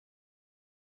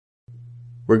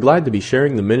We're glad to be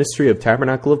sharing the ministry of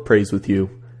Tabernacle of Praise with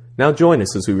you. Now join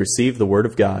us as we receive the Word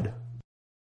of God.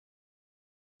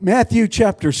 Matthew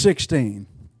chapter 16.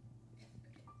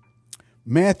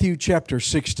 Matthew chapter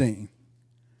 16.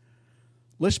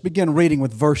 Let's begin reading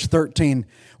with verse 13.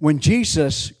 When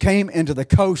Jesus came into the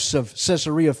coasts of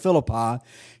Caesarea Philippi,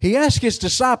 he asked his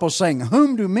disciples, saying,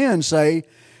 "Whom do men say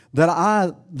that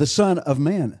I, the Son of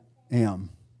Man, am?"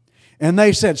 And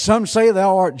they said, "Some say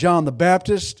thou art John the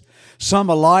Baptist,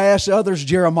 some Elias, others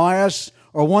Jeremiah,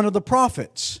 or one of the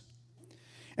prophets."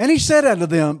 And he said unto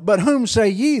them, "But whom say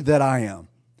ye that I am?"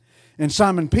 And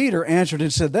Simon Peter answered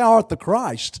and said, "Thou art the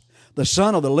Christ, the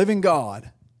Son of the living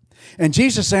God." And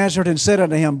Jesus answered and said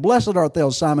unto him, "Blessed art thou,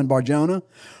 Simon Bar-Jonah,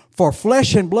 for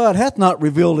flesh and blood hath not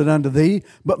revealed it unto thee,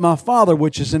 but my Father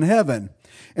which is in heaven.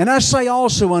 And I say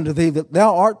also unto thee that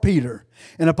thou art Peter,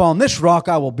 and upon this rock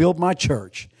I will build my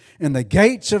church, and the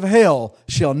gates of hell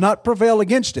shall not prevail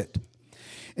against it.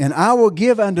 And I will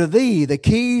give unto thee the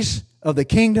keys of the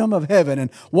kingdom of heaven, and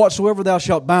whatsoever thou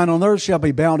shalt bind on earth shall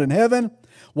be bound in heaven,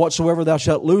 whatsoever thou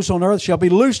shalt loose on earth shall be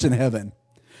loosed in heaven."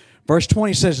 Verse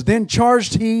 20 says, "Then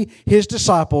charged he his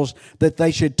disciples that they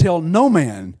should tell no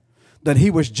man that he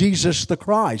was Jesus the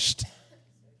Christ."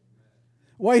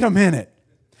 Wait a minute.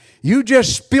 You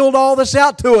just spilled all this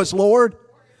out to us, Lord,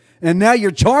 and now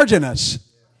you're charging us.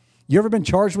 You ever been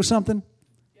charged with something?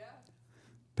 Yeah.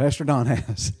 Pastor Don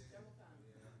has.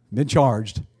 Been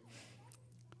charged.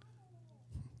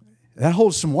 That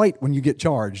holds some weight when you get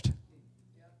charged.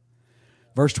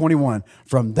 Verse 21,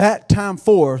 "From that time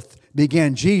forth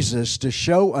began Jesus to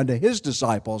show unto his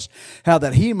disciples how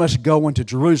that he must go into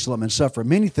Jerusalem and suffer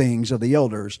many things of the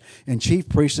elders and chief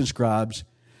priests and scribes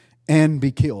and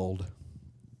be killed."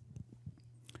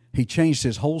 He changed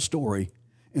his whole story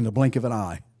in the blink of an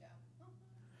eye.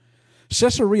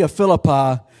 Caesarea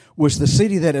Philippi was the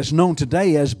city that is known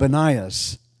today as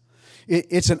Banias.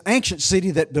 It's an ancient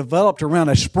city that developed around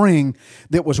a spring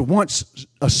that was once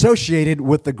associated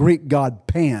with the Greek god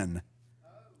Pan.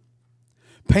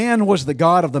 Pan was the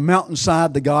god of the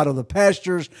mountainside, the god of the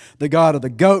pastures, the god of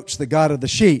the goats, the god of the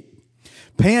sheep.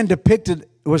 Pan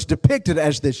was depicted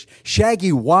as this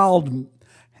shaggy,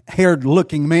 wild-haired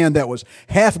looking man that was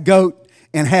half goat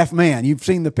and half man. You've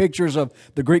seen the pictures of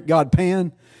the Greek god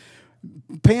Pan.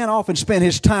 Pan often spent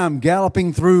his time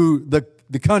galloping through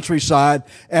the countryside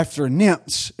after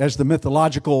nymphs, as the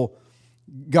mythological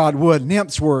god would.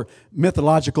 Nymphs were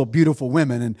mythological, beautiful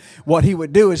women. And what he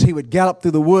would do is he would gallop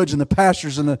through the woods and the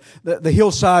pastures and the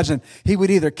hillsides, and he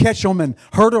would either catch them and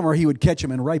hurt them, or he would catch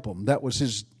them and rape them. That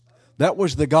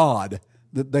was the god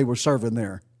that they were serving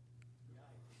there.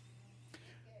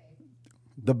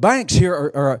 The banks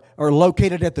here are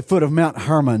located at the foot of Mount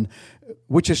Hermon,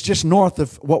 which is just north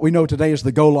of what we know today as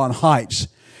the Golan Heights.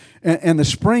 And the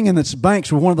spring and its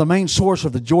banks were one of the main sources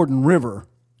of the Jordan River.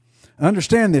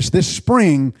 Understand this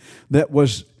spring that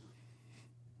was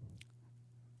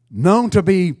known to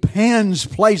be Pan's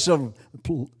place of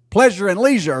pleasure and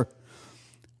leisure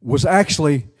was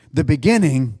actually the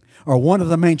beginning, or one of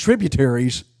the main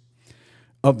tributaries,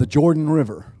 of the Jordan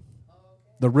River,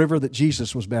 the river that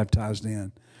Jesus was baptized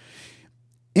in.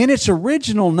 In its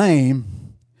original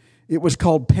name, it was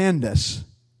called Pandus.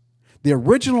 The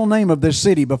original name of this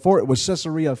city before it was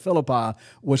Caesarea Philippi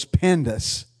was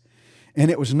Pandus. And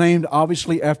it was named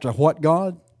obviously after what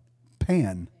god?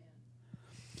 Pan.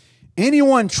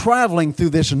 Anyone traveling through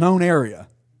this known area,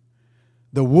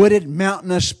 the wooded,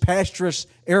 mountainous, pasturous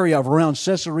area of around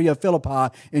Caesarea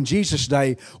Philippi in Jesus'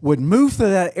 day, would move through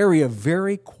that area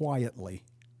very quietly,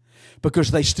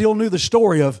 because they still knew the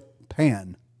story of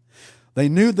Pan. They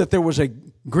knew that there was a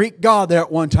Greek god there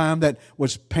at one time that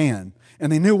was Pan.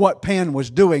 And they knew what Pan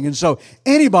was doing. And so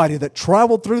anybody that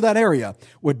traveled through that area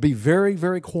would be very,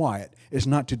 very quiet, as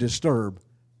not to disturb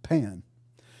Pan.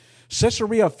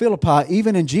 Caesarea Philippi,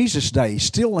 even in Jesus' day,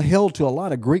 still held to a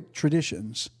lot of Greek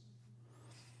traditions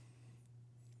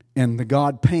and the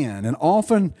god Pan. And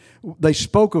often they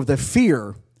spoke of the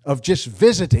fear of just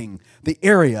visiting the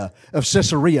area of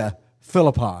Caesarea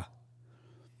Philippi.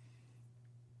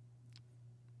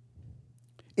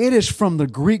 It is from the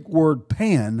Greek word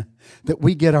pan that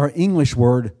we get our English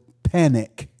word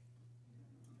panic.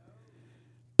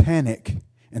 Panic.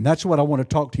 And that's what I want to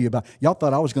talk to you about. Y'all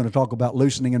thought I was going to talk about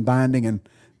loosening and binding, and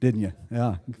didn't you?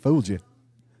 Yeah, fooled you.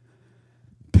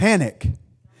 Panic.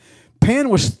 Pan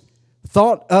was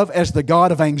thought of as the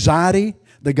god of anxiety,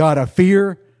 the god of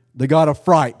fear, the god of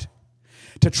fright.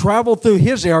 To travel through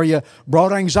his area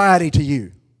brought anxiety to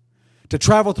you. To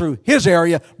travel through his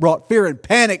area brought fear and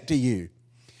panic to you.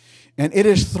 And it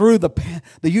is through the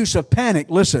use of panic.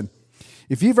 Listen,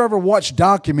 if you've ever watched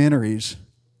documentaries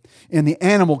in the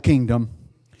animal kingdom,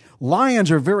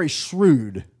 Lions are very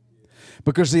shrewd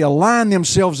because they align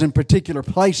themselves in particular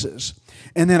places.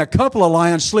 And then a couple of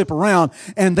lions slip around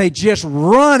and they just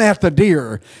run at the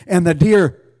deer, and the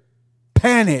deer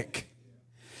panic.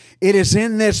 It is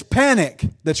in this panic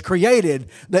that's created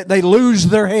that they lose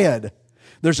their head.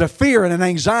 There's a fear and an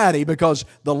anxiety because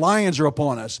the lions are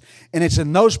upon us. And it's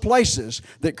in those places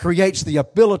that creates the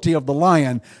ability of the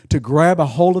lion to grab a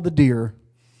hold of the deer,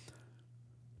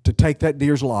 to take that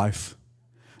deer's life.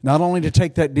 Not only to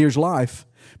take that deer's life,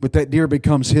 but that deer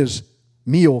becomes his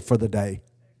meal for the day.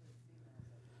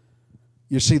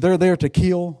 You see, they're there to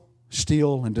kill,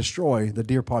 steal, and destroy the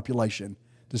deer population.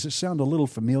 Does it sound a little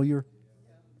familiar?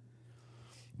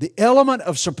 The element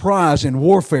of surprise in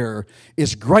warfare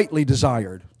is greatly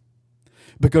desired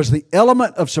because the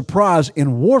element of surprise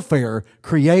in warfare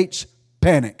creates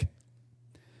panic.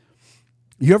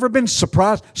 You ever been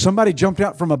surprised? Somebody jumped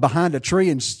out from behind a tree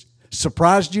and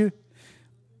surprised you?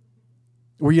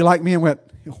 Were you like me and went,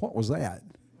 what was that?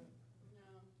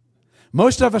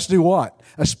 Most of us do what?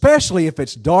 Especially if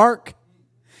it's dark,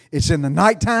 it's in the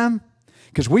nighttime.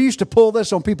 Because we used to pull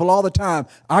this on people all the time.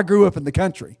 I grew up in the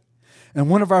country. And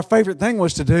one of our favorite things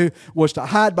was to do was to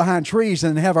hide behind trees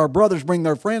and have our brothers bring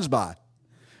their friends by.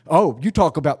 Oh, you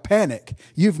talk about panic.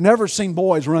 You've never seen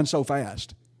boys run so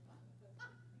fast.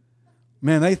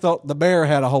 Man, they thought the bear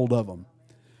had a hold of them.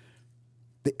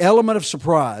 The element of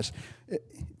surprise.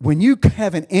 When you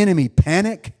have an enemy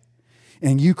panic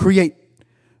and you create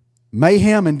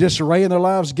mayhem and disarray in their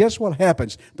lives, guess what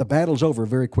happens? The battle's over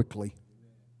very quickly.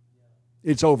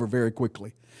 It's over very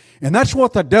quickly. And that's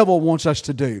what the devil wants us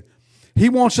to do. He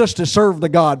wants us to serve the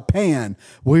god Pan.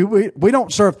 We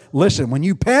don't serve. Listen, when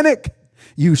you panic,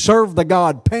 you serve the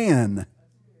god Pan.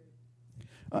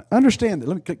 Understand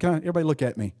that. Can everybody look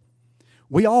at me?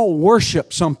 We all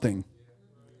worship something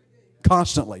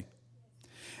constantly.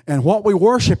 And what we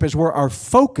worship is where our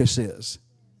focus is.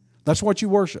 That's what you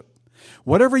worship.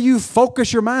 Whatever you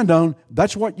focus your mind on,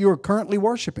 that's what you're currently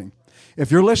worshiping. If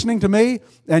you're listening to me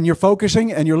and you're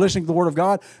focusing and you're listening to the Word of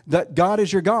God, that God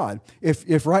is your God.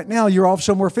 If right now you're off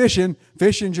somewhere fishing,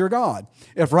 fishing's your God.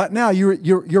 If right now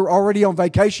you're already on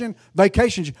vacation,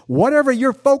 vacation's whatever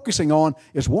you're focusing on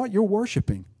is what you're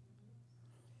worshiping.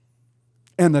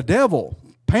 And the devil,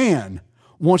 Pan,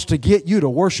 wants to get you to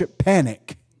worship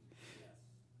panic.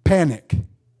 Panic.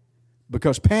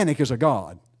 Because panic is a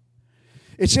god.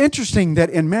 It's interesting that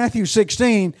in Matthew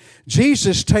 16,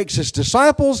 Jesus takes his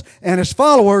disciples and his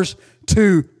followers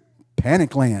to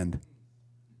panic land.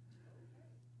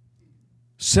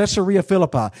 Caesarea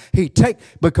Philippi.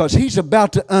 Because he's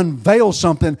about to unveil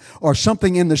something or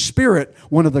something in the Spirit.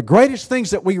 One of the greatest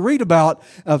things that we read about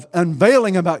of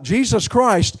unveiling about Jesus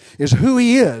Christ is who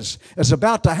he is. It's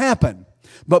about to happen.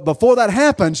 But before that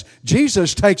happens,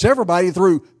 Jesus takes everybody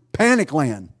through panic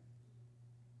land.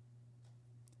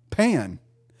 Pan.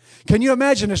 Can you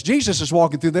imagine as Jesus is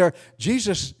walking through there?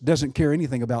 Jesus doesn't care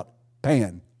anything about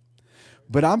Pan.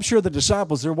 But I'm sure the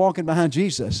disciples, they're walking behind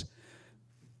Jesus.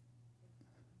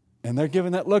 And they're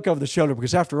giving that look over the shoulder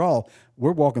because after all,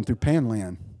 we're walking through Pan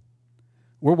land.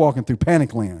 We're walking through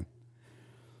panic land.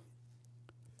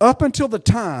 Up until the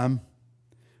time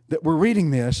that we're reading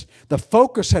this, the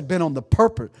focus had been on the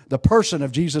person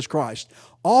of Jesus Christ.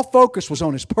 All focus was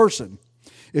on his person.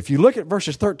 If you look at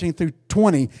verses 13 through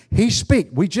 20, he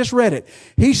speaks. We just read it.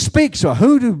 He speaks. So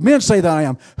who do men say that I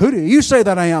am? Who do you say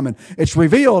that I am? And it's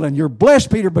revealed. And you're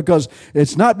blessed, Peter, because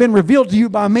it's not been revealed to you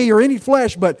by me or any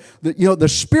flesh, but the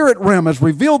spirit realm has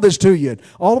revealed this to you.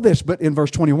 All of this. But in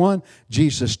verse 21,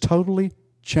 Jesus totally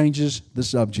changes the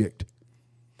subject.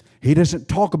 He doesn't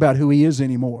talk about who he is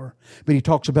anymore, but he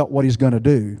talks about what he's going to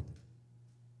do.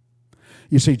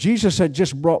 You see, Jesus had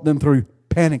just brought them through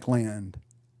panic land.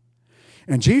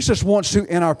 And Jesus wants to,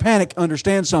 in our panic,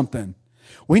 understand something.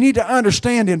 We need to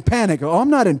understand in panic. Oh, I'm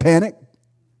not in panic.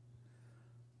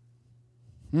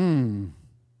 There's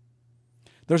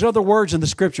other words in the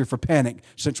Scripture for panic.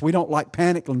 Since we don't like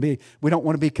panic and we don't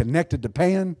want to be connected to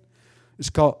pan, it's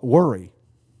called worry.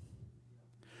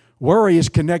 Worry is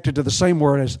connected to the same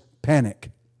word as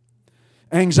panic.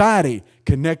 Anxiety,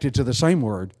 connected to the same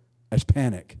word as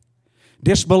panic.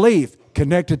 Disbelief,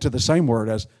 connected to the same word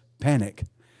as panic.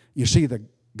 You see, the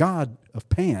God of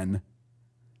Pan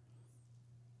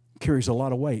carries a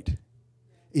lot of weight,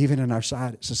 even in our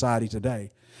society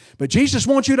today. But Jesus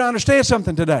wants you to understand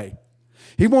something today.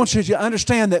 He wants you to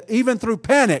understand that even through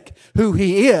panic, who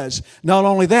he is, not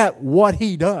only that, what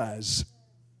he does.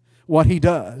 What he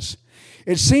does.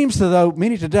 It seems though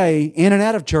many today, in and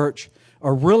out of church,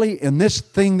 are really in this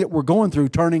thing that we're going through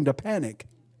turning to panic.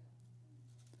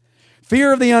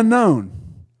 Fear of the unknown.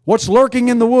 What's lurking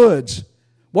in the woods?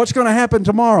 What's going to happen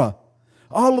tomorrow?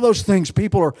 All of those things,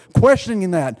 people are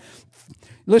questioning that.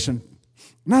 Listen,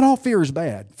 not all fear is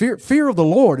bad. Fear of the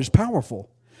Lord is powerful.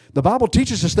 The Bible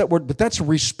teaches us but that's a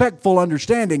respectful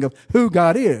understanding of who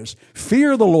God is.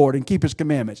 Fear the Lord and keep His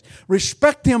commandments.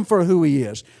 Respect Him for who He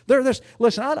is.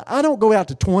 Listen, I don't go out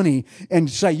to 20 and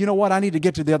say, you know what, I need to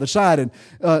get to the other side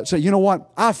and say, you know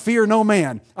what, I fear no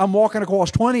man. I'm walking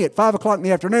across 20 at 5 o'clock in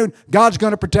the afternoon. God's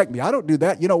going to protect me. I don't do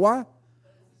that. You know why?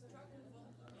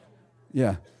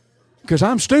 Yeah. Because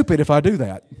I'm stupid if I do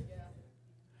that.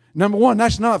 Number one,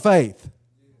 that's not faith.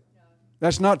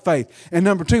 That's not faith. And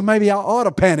number two, maybe I ought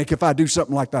to panic if I do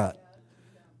something like that.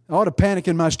 I ought to panic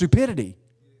in my stupidity.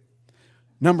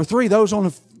 Number three, those on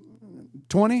the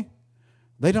 20,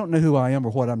 they don't know who I am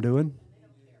or what I'm doing.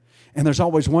 And there's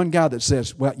always one guy that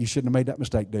says, well, you shouldn't have made that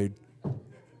mistake, dude.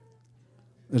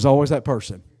 There's always that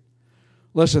person.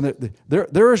 Listen,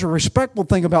 there is a respectful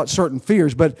thing about certain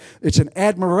fears, but it's an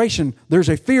admiration. There's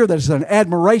a fear that is an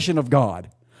admiration of God,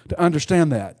 to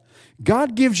understand that.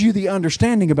 God gives you the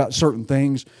understanding about certain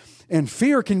things, and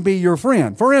fear can be your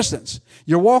friend. For instance,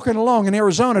 you're walking along in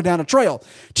Arizona down a trail.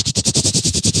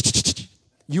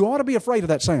 You ought to be afraid of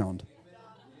that sound.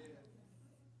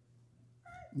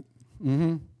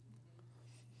 Mm-hmm.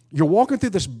 You're walking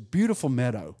through this beautiful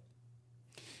meadow.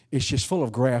 It's just full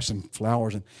of grass and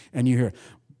flowers, and you hear,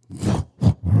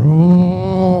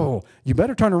 you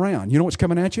better turn around. You know what's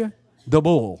coming at you? The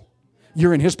bull.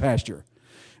 You're in his pasture.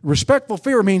 Respectful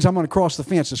fear means I'm going to cross the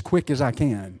fence as quick as I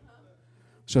can.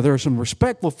 So there are some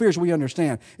respectful fears we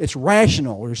understand. It's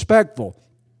rational, respectful.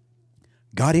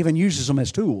 God even uses them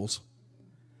as tools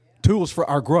for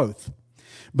our growth.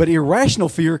 But irrational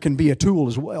fear can be a tool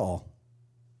as well.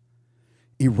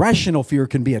 Irrational fear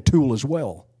can be a tool as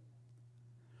well.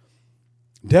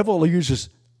 Devil uses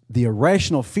the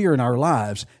irrational fear in our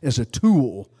lives as a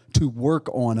tool to work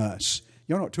on us.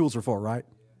 You know what tools are for, right?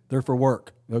 They're for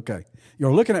work. Okay.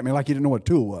 You're looking at me like you didn't know what a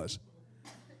tool was.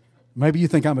 Maybe you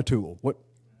think I'm a tool. What?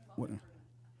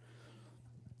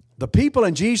 The people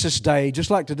in Jesus' day, just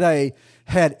like today,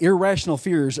 had irrational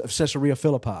fears of Caesarea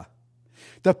Philippi.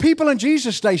 The people in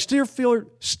Jesus' day still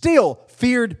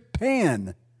feared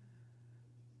Pan.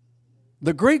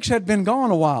 The Greeks had been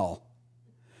gone a while.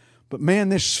 But man,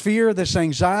 this fear, this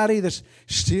anxiety, this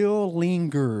still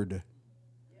lingered.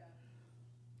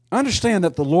 Understand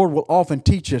that the Lord will often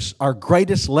teach us our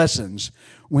greatest lessons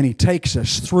when He takes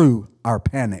us through our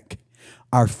panic,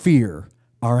 our fear,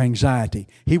 our anxiety.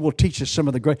 He will teach us some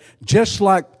of the great, just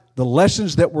like the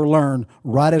lessons that were learned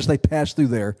right as they pass through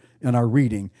there in our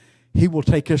reading. He will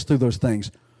take us through those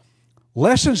things.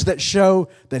 Lessons that show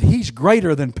that He's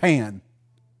greater than Pan.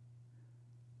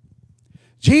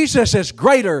 Jesus is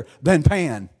greater than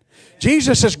Pan.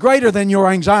 Jesus is greater than your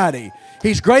anxiety.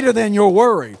 He's greater than your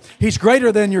worry. He's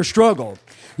greater than your struggle.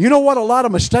 You know what a lot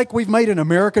of mistake we've made in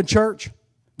American church?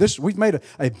 We've made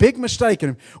a big mistake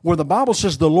where the Bible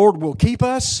says the Lord will keep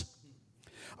us.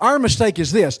 Our mistake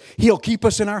is this: He'll keep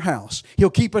us in our house. He'll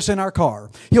keep us in our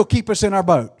car. He'll keep us in our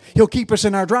boat. He'll keep us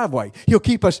in our driveway. He'll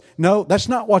keep us. No, that's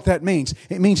not what that means.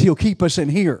 It means He'll keep us in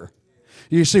here.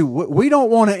 You see, we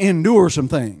don't want to endure some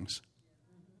things.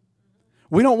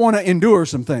 We don't want to endure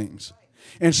some things.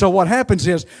 And so what happens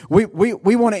is we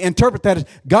want to interpret that as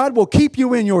God will keep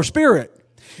you in your spirit.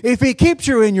 If He keeps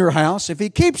you in your house, if He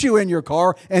keeps you in your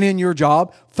car and in your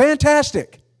job,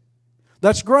 fantastic.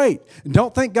 That's great.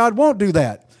 Don't think God won't do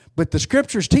that. But the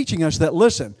Scripture's teaching us that,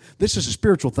 listen, this is a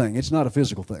spiritual thing. It's not a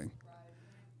physical thing.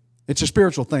 It's a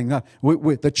spiritual thing. Now,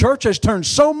 the church has turned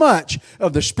so much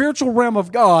of the spiritual realm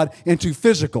of God into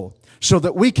physical so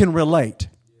that we can relate,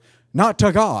 not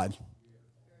to God.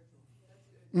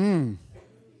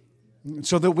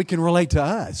 So that we can relate to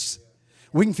us.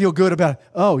 We can feel good about,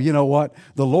 oh, you know what?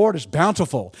 The Lord is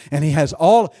bountiful and He has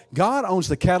all. God owns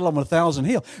the cattle on 1,000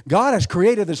 hills. God has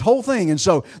created this whole thing, and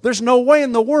so there's no way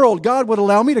in the world God would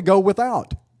allow me to go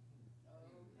without.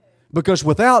 Because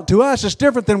without to us is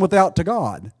different than without to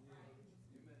God.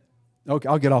 Okay,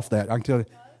 I'll get off that. I can tell you.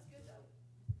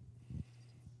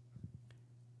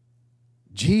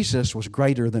 Jesus was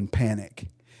greater than panic.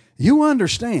 You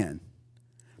understand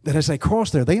that as they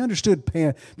crossed there, they understood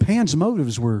Pan's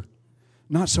motives were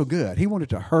not so good. He wanted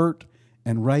to hurt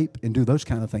and rape and do those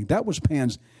kind of things. That was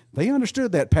Pan's. They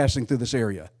understood that passing through this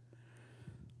area.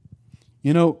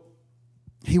 You know,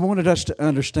 He wanted us to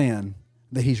understand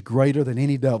that He's greater than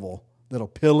any devil that'll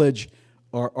pillage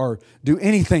or do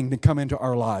anything to come into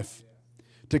our life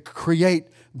to create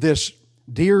this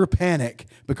deer panic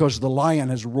because the lion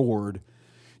has roared.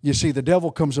 You see, the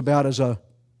devil comes about as a,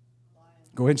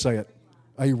 go ahead and say it,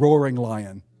 a roaring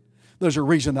lion. There's a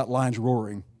reason that lion's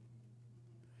roaring.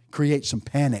 Create some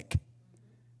panic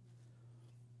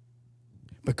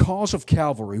because of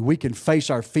Calvary, we can face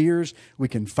our fears, we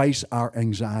can face our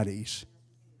anxieties.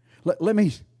 I'm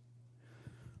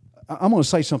going to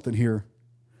say something here.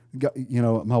 You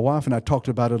know, my wife and I talked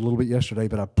about it a little bit yesterday,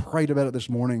 but I prayed about it this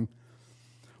morning.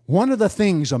 One of the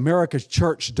things America's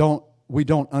church we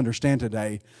don't understand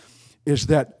today is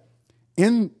that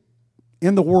in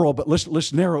the world, but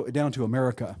let's narrow it down to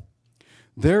America,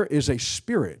 there is a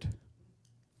spirit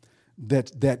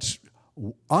that's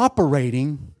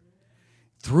operating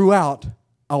throughout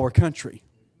our country.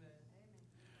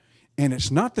 And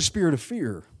it's not the spirit of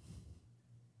fear.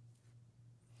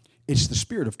 It's the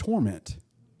spirit of torment.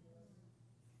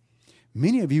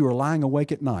 Many of you are lying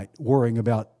awake at night worrying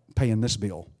about paying this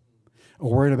bill or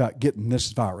worrying about getting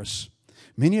this virus.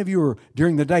 Many of you are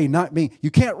during the day you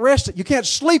can't rest, you can't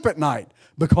sleep at night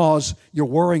because you're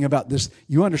worrying about this.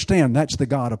 You understand that's the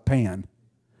god of Pan.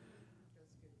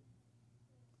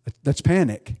 That's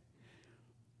panic.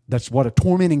 That's what a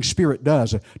tormenting spirit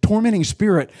does. A tormenting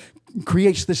spirit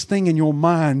creates this thing in your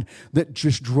mind that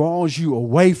just draws you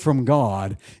away from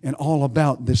God and all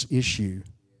about this issue.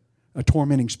 A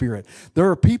tormenting spirit. There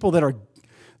are people that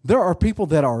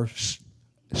are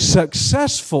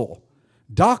successful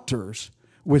doctors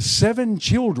with 7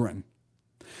 children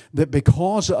that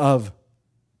because of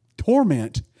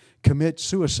torment commit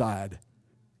suicide.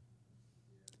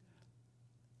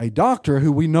 A doctor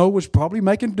who we know was probably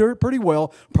making dirt pretty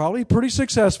well, probably pretty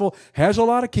successful, has a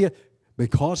lot of kids.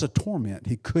 Because of torment,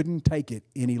 he couldn't take it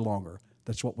any longer.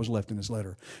 That's what was left in his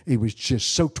letter. He was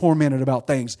just so tormented about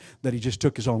things that he just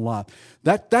took his own life.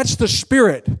 That's the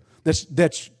spirit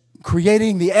that's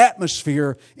creating the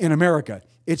atmosphere in America.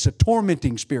 It's a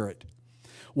tormenting spirit.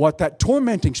 What that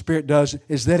tormenting spirit does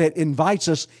is that it invites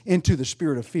us into the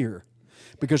spirit of fear.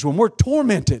 Because when we're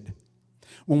tormented,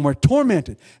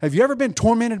 have you ever been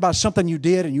tormented by something you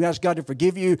did and you asked God to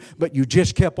forgive you, but you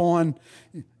just kept on?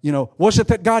 Was it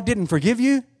that God didn't forgive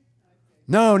you?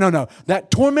 No.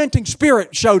 That tormenting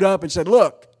spirit showed up and said,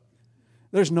 look,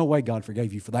 there's no way God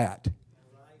forgave you for that.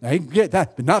 Now, he can get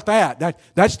that, but not that.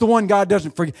 That's the one God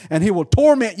doesn't forgive, and He will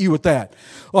torment you with that.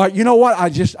 All right, you know what?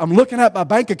 I'm looking at my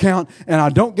bank account, and I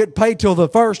don't get paid till the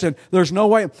 1st, and there's no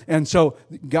way. And so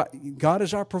God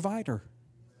is our provider.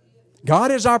 God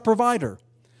is our provider.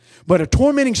 But a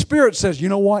tormenting spirit says, you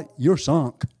know what? You're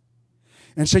sunk.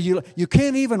 And so you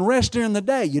can't even rest during the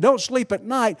day. You don't sleep at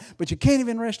night, but you can't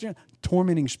even rest during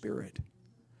tormenting spirit.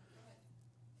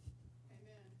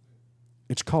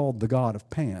 It's called the god of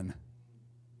Pan.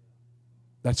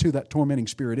 That's who that tormenting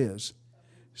spirit is.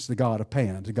 It's the god of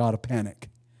Pan, the god of panic.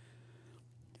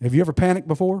 Have you ever panicked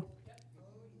before?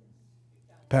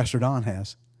 Pastor Don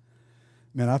has.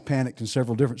 Man, I've panicked in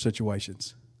several different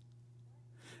situations.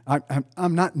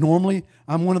 I'm not normally,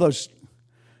 I'm one of those,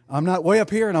 I'm not way up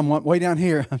here and I'm way down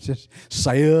here. I'm just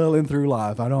sailing through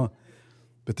life.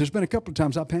 But there's been a couple of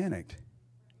times I panicked.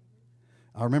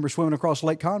 I remember swimming across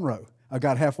Lake Conroe. I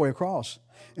got halfway across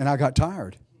and I got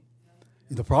tired.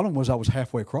 The problem was I was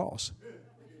halfway across.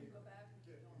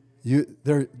 It's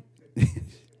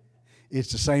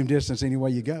the same distance any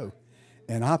way you go.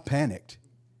 And I panicked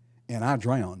and I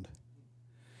drowned.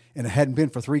 And it hadn't been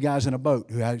for 3 guys in a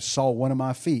boat who saw one of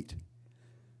my feet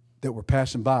that were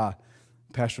passing by,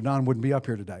 Pastor Don wouldn't be up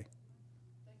here today.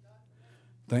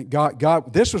 Thank God.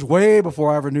 God, this was way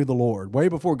before I ever knew the Lord, way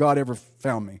before God ever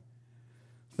found me.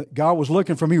 God was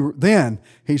looking for me then.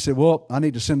 He said, well, I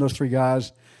need to send those 3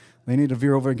 guys. They need to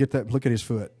veer over and get that. Look at his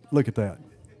foot. Look at that.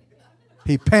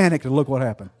 He panicked and look what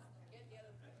happened.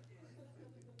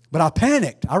 But I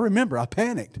panicked. I remember I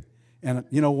panicked. And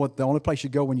you know what? The only place you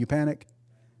go when you panic?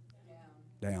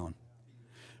 Down.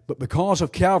 But because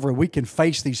of Calvary, we can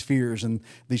face these fears and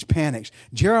these panics.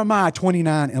 Jeremiah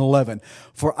 29:11.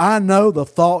 For I know the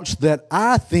thoughts that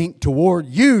I think toward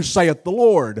you, saith the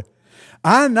Lord.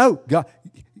 I know.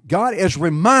 God is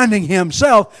reminding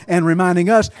Himself and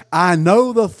reminding us, I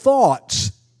know the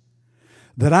thoughts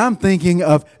that I'm thinking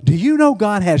of. Do you know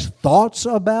God has thoughts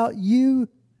about you?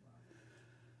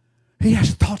 He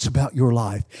has thoughts about your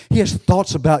life. He has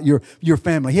thoughts about your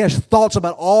family. He has thoughts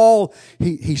about all.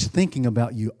 He's thinking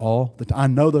about you all the time. I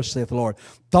know thus saith the Lord.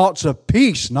 Thoughts of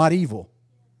peace, not evil.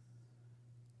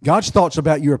 God's thoughts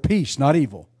about you are peace, not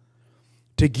evil.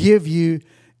 To give you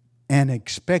an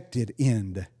expected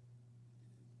end.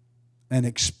 An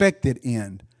expected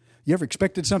end. You ever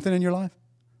expected something in your life?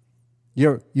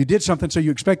 You did something so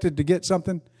you expected to get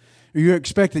something? Or you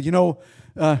expected,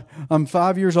 I'm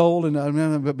 5 years old, and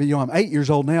I'm 8 years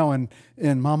old now, and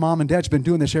my mom and dad's been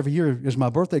doing this every year as my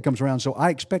birthday comes around, so I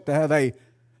expect to have a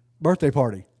birthday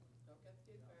party.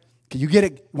 Can you get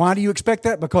it? Why do you expect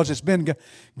that? Because it's been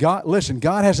God. Listen,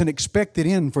 God has an expected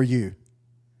end for you.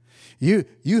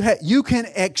 You can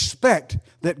expect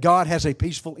that God has a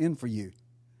peaceful end for you.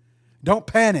 Don't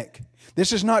panic.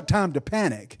 This is not time to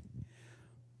panic.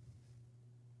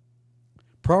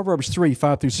 Proverbs 3,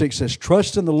 5 through 6 says,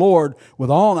 trust in the Lord with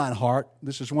all thine heart.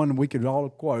 This is one we could all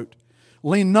quote.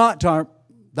 Lean not to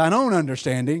thine own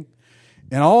understanding.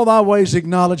 In all thy ways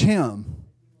acknowledge Him,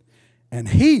 and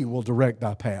He will direct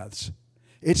thy paths.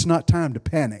 It's not time to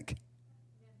panic.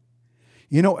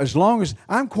 You know, as long as,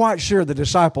 I'm quite sure the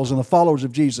disciples and the followers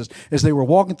of Jesus, as they were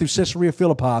walking through Caesarea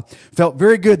Philippi, felt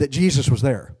very good that Jesus was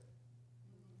there.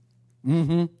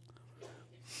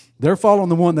 They're following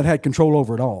the one that had control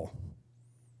over it all.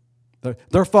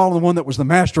 They're following the one that was the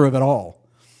master of it all.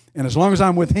 And as long as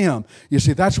I'm with Him, you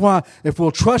see, that's why if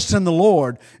we'll trust in the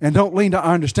Lord and don't lean to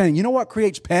our understanding, you know what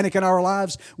creates panic in our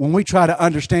lives? When we try to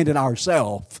understand it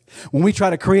ourselves. When we try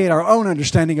to create our own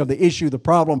understanding of the issue, the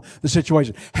problem, the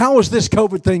situation. How is this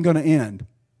COVID thing going to end?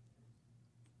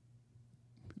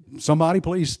 Somebody,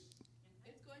 please.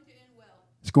 It's going to end well.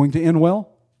 It's going to end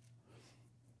well?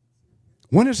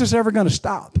 When is this ever going to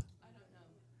stop? I don't know.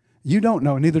 You don't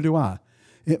know, neither do I.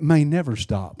 It may never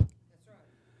stop. That's right.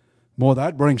 Boy,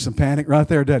 that brings some panic right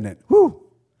there, doesn't it? Whew.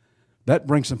 That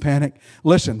brings some panic.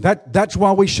 Listen, that's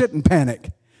why we shouldn't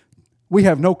panic. We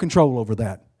have no control over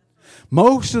that.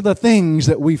 Most of the things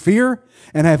that we fear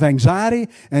and have anxiety,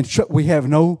 we have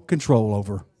no control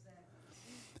over.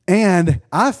 And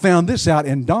I found this out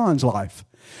in Don's life.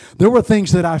 There were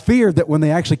things that I feared that when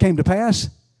they actually came to pass,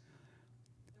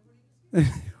 it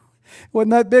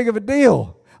wasn't that big of a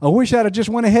deal. I wish I'd have just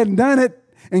went ahead and done it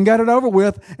and got it over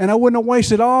with, and I wouldn't have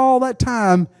wasted all that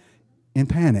time in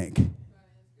panic.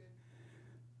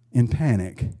 In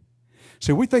panic.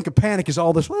 So we think of panic as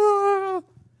all this, ah.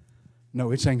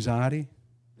 No, it's anxiety.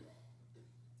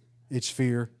 It's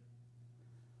fear.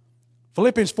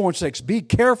 Philippians 4:6, be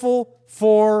careful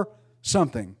for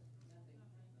something.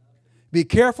 Be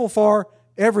careful for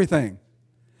everything.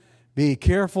 Be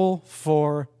careful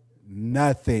for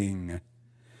nothing.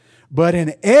 But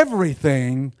in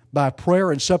everything, by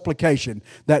prayer and supplication,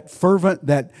 that fervent,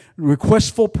 that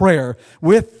requestful prayer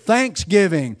with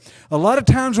thanksgiving. A lot of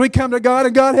times we come to God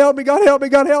and God help me, God help me,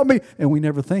 God help me. And we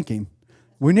never thank Him.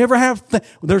 We never have,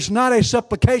 there's not a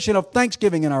supplication of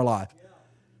thanksgiving in our life.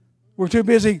 We're too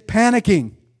busy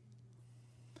panicking.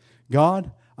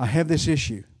 God, I have this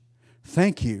issue.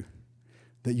 Thank you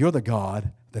that you're the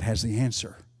God that has the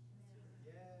answer.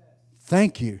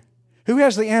 Thank you. Who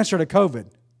has the answer to COVID?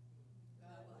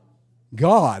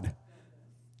 God.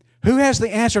 Who has the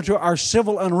answer to our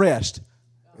civil unrest?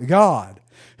 God.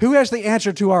 Who has the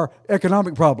answer to our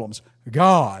economic problems?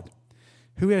 God.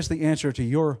 Who has the answer to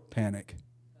your panic?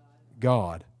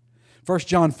 God. 1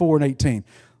 John 4:18.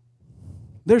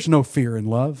 There's no fear in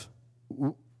love.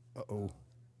 Uh-oh.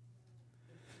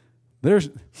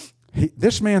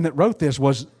 This man that wrote this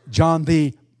was John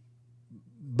the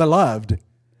Beloved.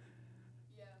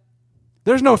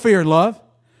 There's no fear in love.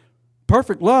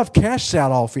 Perfect love casts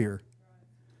out all fear.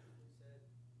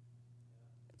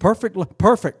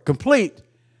 Perfect, complete,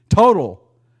 total,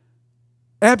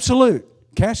 absolute.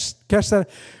 Cast that.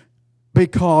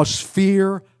 Because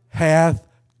fear hath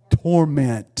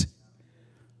torment.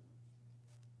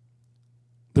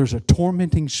 There's a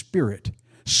tormenting spirit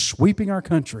sweeping our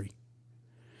country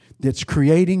that's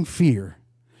creating fear,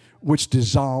 which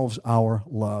dissolves our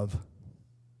love.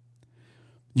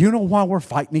 You know why we're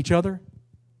fighting each other?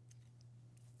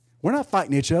 We're not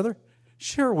fighting each other.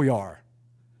 Sure we are.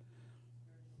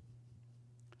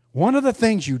 One of the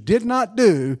things you did not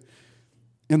do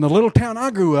in the little town I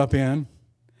grew up in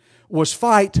was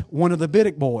fight one of the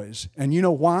Biddick boys. And you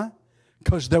know why?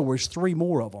 Because there was 3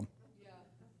 more of them.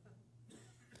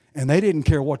 And they didn't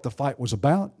care what the fight was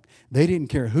about. They didn't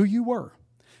care who you were.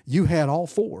 You had all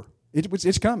 4.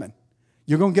 It's coming.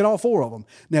 You're going to get all 4 of them.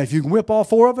 Now, if you can whip all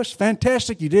 4 of us,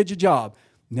 fantastic. You did your job.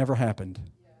 Never happened.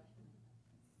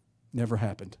 Never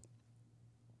happened.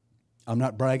 I'm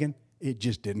not bragging. It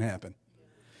just didn't happen.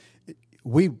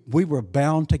 We were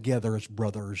bound together as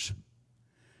brothers.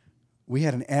 We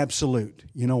had an absolute.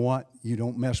 You know what? You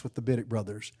don't mess with the Biddick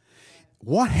brothers.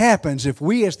 What happens if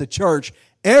we as the church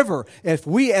ever, if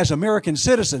we as American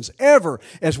citizens ever,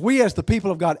 as we as the people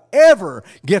of God ever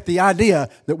get the idea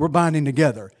that we're binding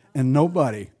together? And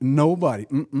nobody,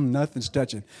 nothing's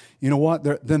touching. You know what?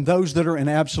 Then those that are in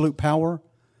absolute power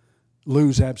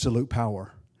lose absolute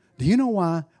power. Do you know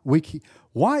why?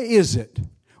 Why is it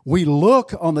we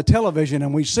look on the television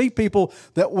and we see people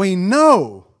that we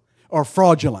know are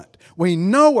fraudulent, we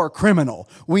know are criminal,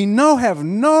 we know have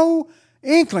no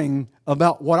inkling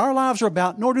about what our lives are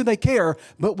about, nor do they care,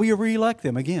 but we re-elect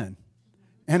them again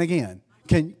and again.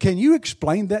 Can you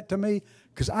explain that to me?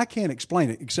 Because I can't explain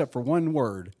it except for one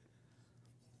word.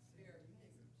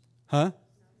 Huh?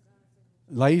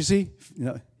 Lazy?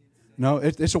 No,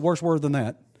 it's a worse word than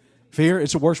that. Fear,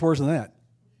 it's a worse word than that.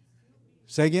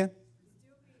 Say again?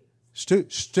 Can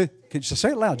you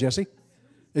say it loud, Jesse?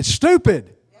 It's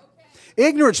stupid.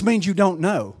 Ignorance means you don't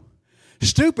know.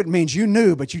 Stupid means you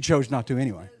knew, but you chose not to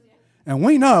anyway. And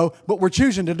we know, but we're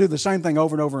choosing to do the same thing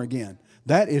over and over again.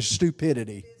 That is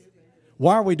stupidity.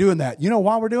 Why are we doing that? You know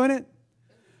why we're doing it?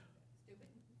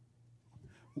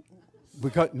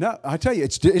 Because, no, I tell you,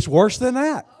 it's worse than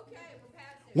that.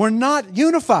 We're not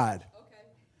unified.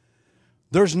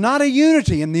 There's not a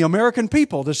unity in the American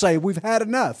people to say we've had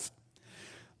enough.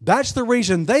 That's the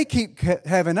reason they keep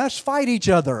having us fight each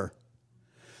other.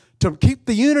 To keep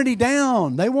the unity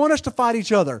down. They want us to fight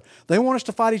each other. They want us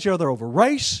to fight each other over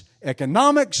race,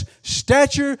 economics,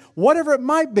 stature, whatever it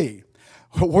might be.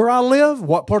 Where I live,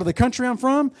 what part of the country I'm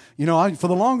from, for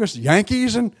the longest,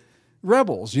 Yankees and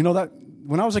rebels. That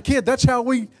when I was a kid, that's how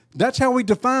we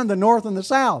defined the North and the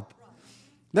South.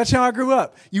 That's how I grew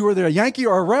up. You were either a Yankee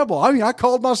or a rebel. I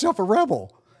called myself a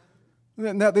rebel.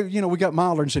 Now, we got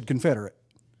milder and said Confederate.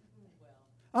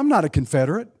 I'm not a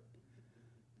Confederate.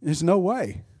 There's no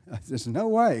way. There's no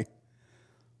way.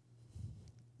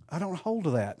 I don't hold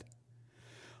to that.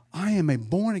 I am a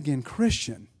born-again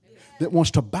Christian that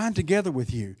wants to bind together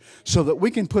with you so that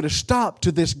we can put a stop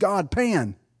to this God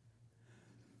Pan.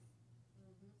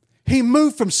 He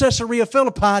moved from Caesarea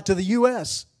Philippi to the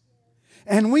U.S.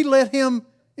 and we let him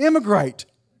immigrate.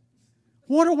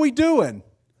 What are we doing?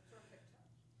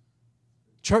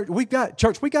 Church, we got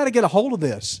to get a hold of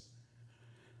this.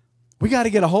 We got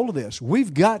to get a hold of this.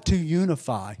 We've got to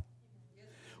unify.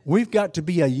 We've got to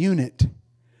be a unit.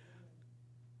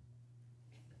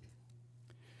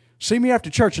 See me after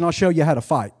church and I'll show you how to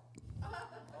fight.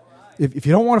 If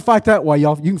you don't want to fight that way,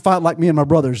 y'all, you can fight like me and my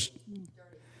brothers.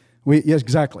 Yes,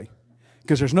 exactly.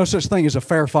 Because there's no such thing as a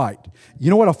fair fight. You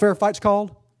know what a fair fight's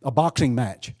called? A boxing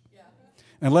match.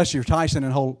 Unless you're Tyson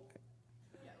and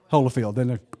Holyfield,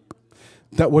 then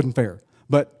that wasn't fair.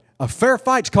 But a fair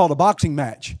fight's called a boxing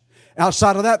match.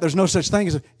 Outside of that, there's no such thing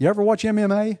as you ever watch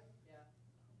MMA?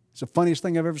 It's the funniest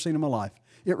thing I've ever seen in my life.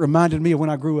 It reminded me of when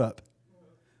I grew up.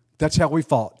 That's how we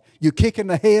fought. You kick in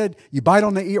the head, you bite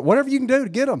on the ear, whatever you can do to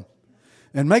get them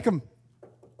and make them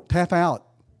tap out.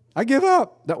 I give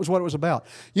up. That was what it was about.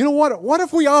 You know what? What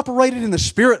if we operated in the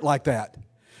spirit like that?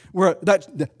 Where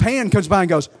the Pan comes by and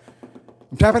goes,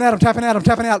 I'm tapping out, I'm tapping out, I'm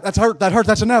tapping out. That's hurt,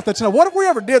 that's enough, that's enough. What if we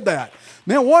ever did that?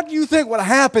 Man, what do you think would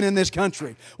happen in this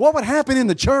country? What would happen in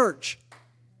the church?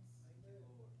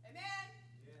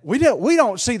 Amen. We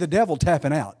don't see the devil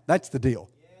tapping out. That's the deal.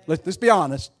 Let's be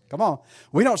honest. Come on.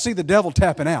 We don't see the devil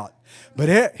tapping out.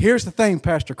 But here's the thing,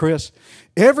 Pastor Chris.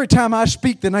 Every time I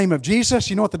speak the name of Jesus,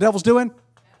 you know what the devil's doing?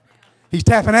 He's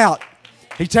tapping out.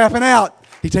 He's tapping out.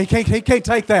 He can't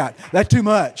take that. That's too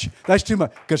much. That's too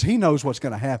much. Because he knows what's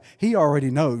going to happen. He already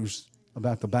knows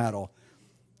about the battle.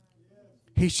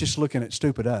 He's just looking at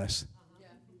stupid us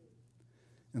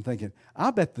and thinking,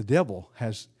 I bet the devil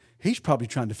he's probably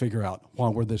trying to figure out why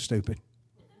we're this stupid.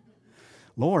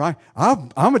 Lord,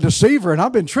 I'm a deceiver and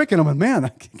I've been tricking them, and man, I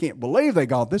can't believe they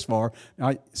got this far.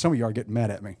 Some of you are getting mad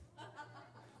at me.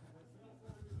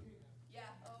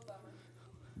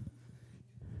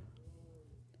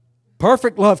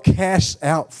 Perfect love casts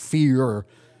out fear,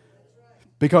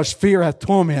 because fear hath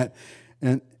torment,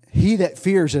 and he that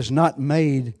fears is not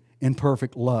made in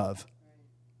perfect love.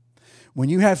 When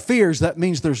you have fears, that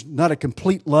means there's not a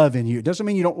complete love in you. It doesn't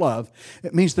mean you don't love.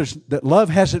 It means that love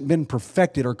hasn't been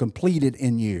perfected or completed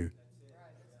in you.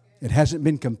 It hasn't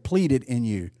been completed in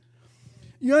you.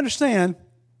 You understand?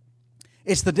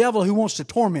 It's the devil who wants to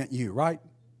torment you, right?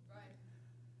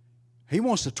 He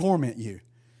wants to torment you.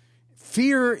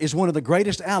 Fear is one of the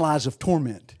greatest allies of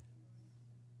torment.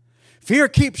 Fear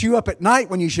keeps you up at night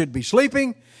when you should be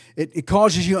sleeping. It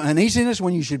causes you uneasiness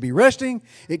when you should be resting.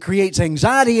 It creates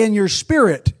anxiety in your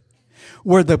spirit.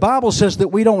 Where the Bible says that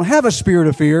we don't have a spirit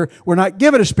of fear, we're not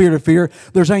given a spirit of fear.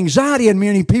 There's anxiety in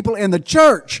many people in the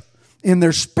church, in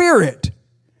their spirit.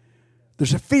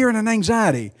 There's a fear and an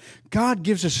anxiety. God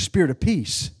gives us a spirit of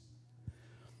peace.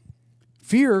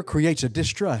 Fear creates a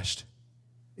distrust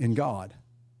in God.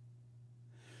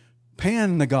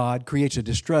 Pan, the God, creates a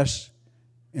distrust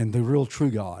in the real true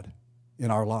God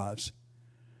in our lives.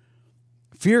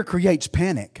 Fear creates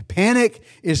panic. Panic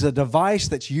is a device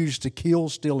that's used to kill,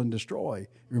 steal, and destroy.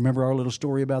 Remember our little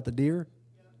story about the deer?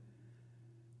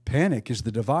 Panic is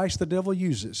the device the devil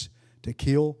uses to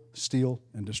kill, steal,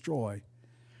 and destroy.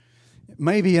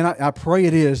 Maybe, and I pray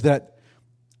it is, that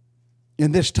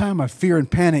in this time of fear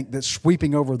and panic that's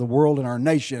sweeping over the world and our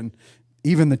nation,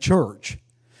 even the church.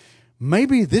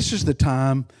 Maybe this is the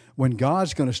time when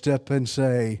God's going to step in and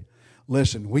say,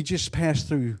 listen, we just passed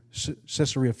through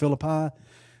Caesarea Philippi.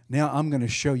 Now I'm going to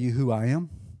show you who I am,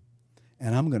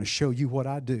 and I'm going to show you what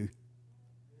I do.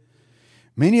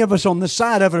 Many of us on this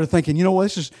side of it are thinking, you know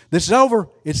what, this is over.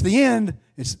 It's the end.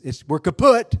 We're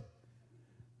kaput.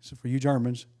 So for you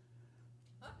Germans,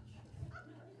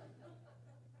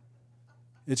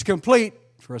 it's complete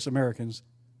for us Americans.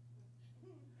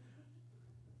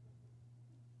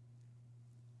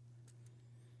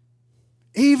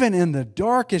 Even in the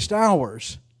darkest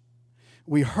hours,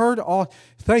 we heard all.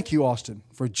 Thank you, Austin,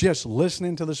 for just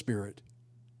listening to the Spirit.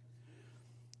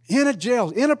 In a jail,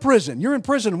 in a prison. You're in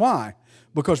prison, why?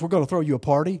 Because we're going to throw you a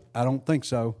party? I don't think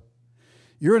so.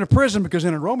 You're in a prison because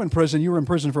in a Roman prison, you were in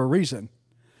prison for a reason.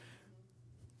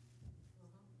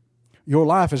 Your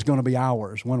life is going to be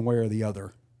ours, one way or the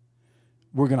other.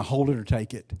 We're going to hold it or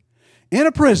take it. In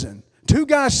a prison, two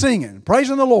guys singing,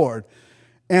 praising the Lord,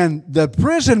 and the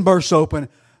prison bursts open.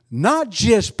 Not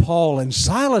just Paul and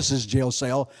Silas's jail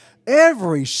cell,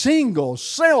 every single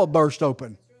cell burst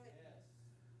open.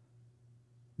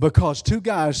 Because two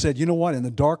guys said, you know what, in the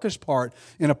darkest part,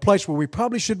 in a place where we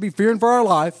probably should be fearing for our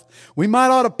life, we might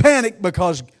ought to panic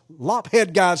because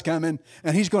lophead guy's coming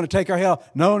and he's going to take our hell.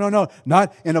 No,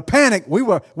 not in a panic. We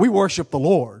worship the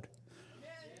Lord.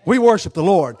 We worship the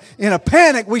Lord. In a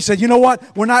panic, we said, you know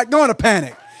what, we're not going to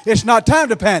panic. It's not time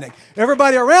to panic.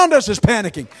 Everybody around us is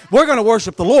panicking. We're going to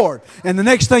worship the Lord. And the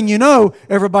next thing you know,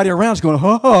 everybody around is going,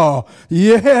 oh,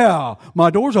 yeah,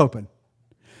 my door's open.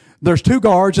 There's 2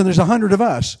 guards and there's 100 of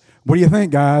us. What do you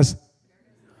think, guys?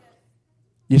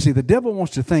 You see, the devil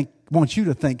wants you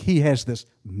to think he has this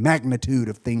magnitude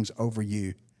of things over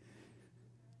you.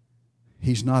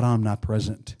 He's not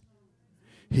omnipresent.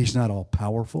 He's not all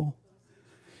powerful.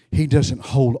 He doesn't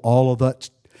hold all of that.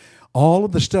 All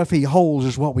of the stuff he holds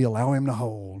is what we allow him to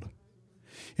hold.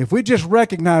 If we just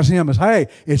recognize him as, hey,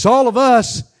 it's all of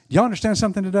us. Do y'all understand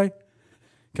something today?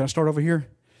 Can I start over here?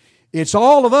 It's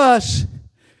all of us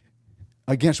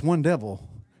against one devil.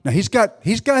 Now he's got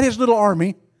his little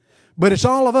army, but it's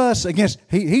all of us against.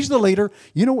 He's the leader.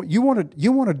 You know what? You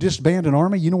want to disband an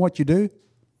army? You know what you do?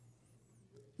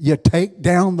 You take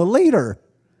down the leader.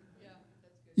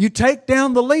 You take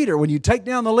down the leader. When you take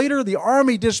down the leader, the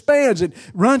army disbands. It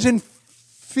runs in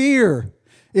fear.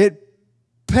 It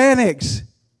panics.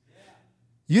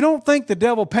 You don't think the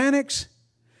devil panics?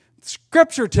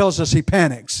 Scripture tells us he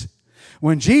panics.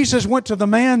 When Jesus went to the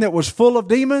man that was full of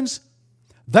demons,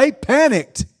 they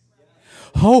panicked.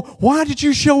 Oh, why did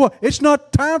you show up? It's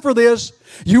not time for this.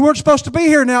 You weren't supposed to be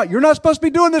here now. You're not supposed to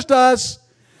be doing this to us.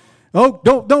 Oh,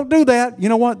 don't do that. You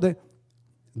know what?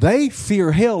 They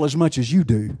fear hell as much as you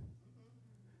do.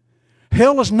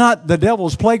 Hell is not the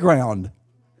devil's playground.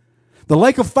 The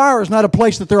lake of fire is not a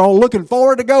place that they're all looking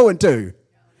forward to going to.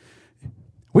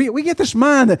 We get this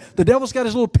mind that the devil's got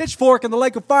his little pitchfork in the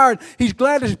lake of fire and he's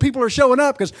glad that people are showing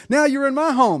up because now you're in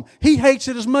my home. He hates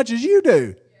it as much as you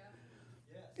do.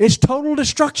 It's total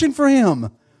destruction for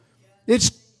him.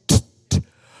 It's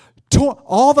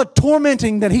all the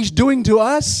tormenting that he's doing to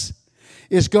us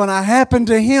is going to happen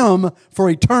to him for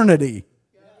eternity.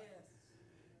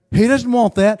 He doesn't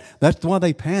want that. That's why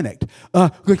they panicked.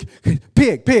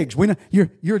 Pigs. We know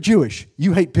you're Jewish.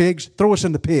 You hate pigs. Throw us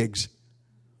in the pigs.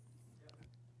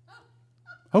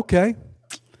 Okay,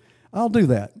 I'll do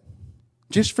that.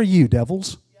 Just for you,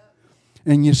 devils.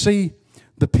 And you see,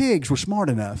 the pigs were smart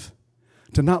enough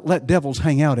to not let devils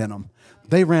hang out in them.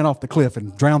 They ran off the cliff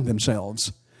and drowned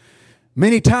themselves.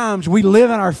 Many times we live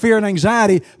in our fear and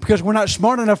anxiety because we're not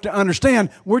smart enough to understand.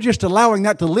 We're just allowing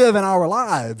that to live in our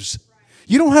lives.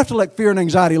 You don't have to let fear and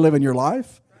anxiety live in your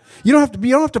life. You don't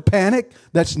have to panic.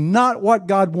 That's not what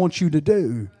God wants you to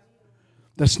do.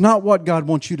 That's not what God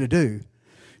wants you to do.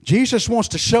 Jesus wants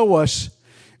to show us,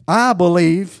 I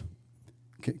believe,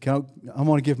 I'm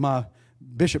going to give my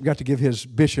bishop, got to give his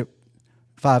bishop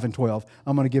 5 and 12.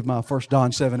 I'm going to give my 1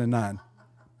 John 7 and 9.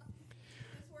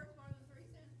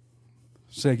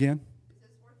 Say again?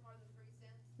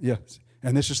 Yes.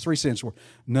 And this is 3 cents worth.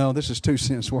 No, this is 2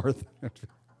 cents worth.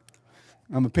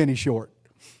 I'm a penny short.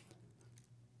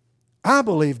 I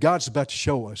believe God's about to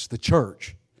show us, the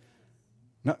church,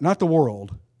 not the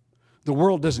world. The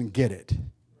world doesn't get it.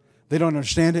 They don't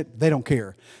understand it. They don't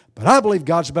care. But I believe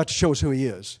God's about to show us who He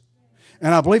is.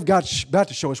 And I believe God's about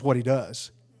to show us what He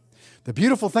does. The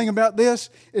beautiful thing about this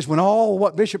is when all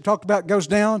what Bishop talked about goes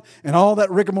down and all that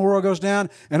rigmarole goes down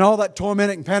and all that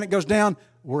torment and panic goes down,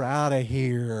 we're out of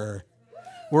here.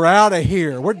 We're out of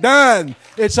here. We're done.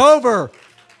 It's over.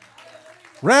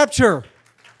 Rapture.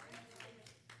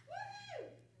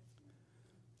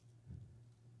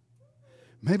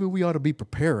 maybe we ought to be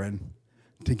preparing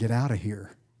to get out of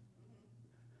here.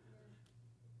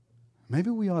 Maybe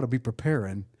we ought to be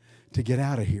preparing to get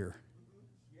out of here.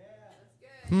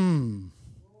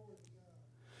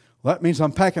 Well, that means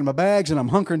I'm packing my bags and I'm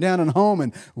hunkering down at home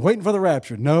and waiting for the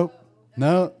rapture. Nope.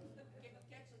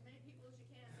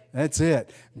 That's it.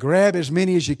 Grab as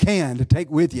many as you can to take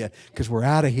with you because we're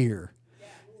out of here.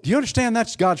 Do you understand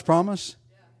that's God's promise?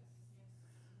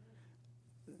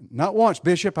 Not once,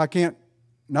 Bishop. I can't.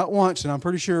 Not once, and I'm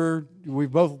pretty sure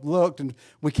we've both looked and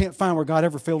we can't find where God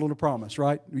ever failed on a promise,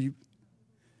 right?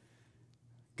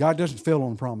 God doesn't fail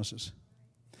on promises.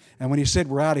 And when He said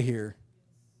we're out of here,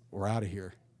 we're out of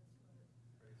here.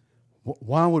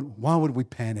 Why would we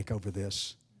panic over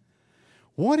this?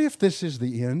 What if this is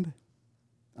the end?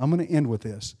 I'm going to end with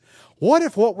this. What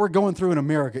if what we're going through in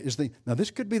America is now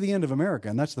this could be the end of America,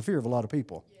 and that's the fear of a lot of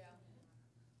people. Yeah.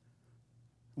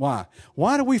 Why?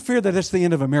 Why do we fear that it's the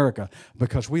end of America?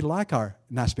 Because we like our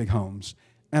nice big homes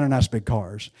and our nice big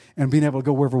cars and being able to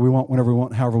go wherever we want, whenever we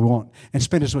want, however we want, and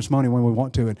spend as much money when we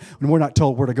want to. And when we're not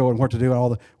told where to go and what to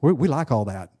do, we like all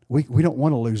that. We don't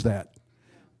want to lose that.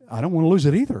 I don't want to lose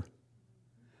it either.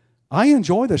 I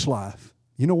enjoy this life.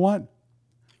 You know what?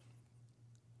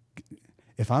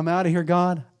 If I'm out of here,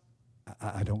 God,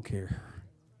 I don't care.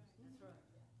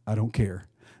 I don't care.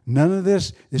 None of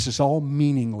this is all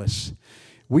meaningless.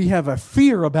 We have a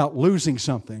fear about losing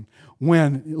something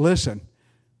when, listen,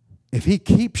 if He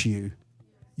keeps you,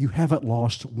 you haven't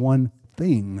lost one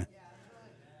thing.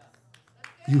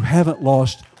 You haven't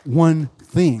lost one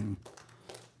thing.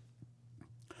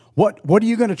 What are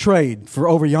you going to trade for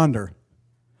over yonder?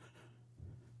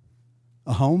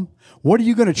 A home? What are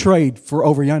you going to trade for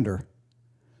over yonder?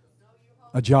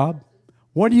 A job?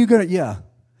 What are you going to,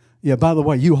 yeah, by the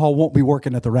way, U-Haul won't be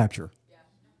working at the rapture.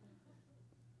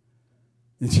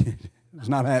 It's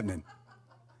not happening.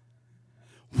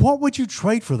 What would you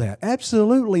trade for that?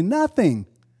 Absolutely nothing.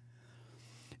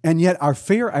 And yet our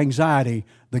fear, anxiety,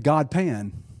 the God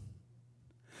pan,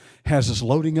 has us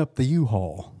loading up the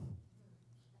U-Haul.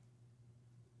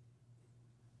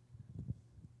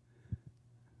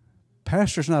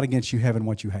 Pastor's not against you having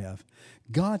what you have.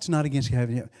 God's not against you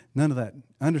having it. None of that.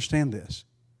 Understand this.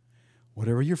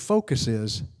 Whatever your focus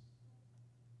is,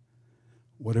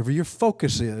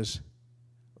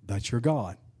 that's your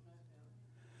God.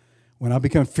 When I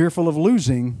become fearful of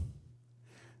losing,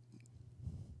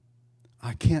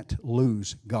 I can't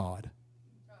lose God.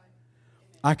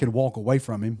 I could walk away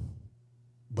from Him,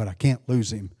 but I can't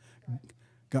lose Him.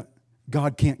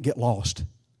 God can't get lost.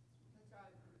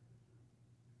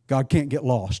 God can't get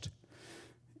lost.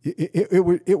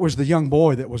 It was the young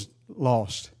boy that was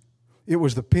lost. It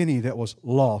was the penny that was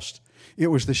lost. It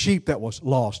was the sheep that was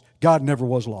lost. God never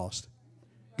was lost.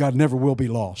 God never will be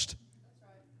lost.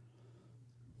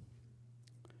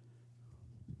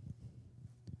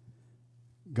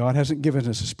 God hasn't given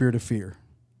us a spirit of fear.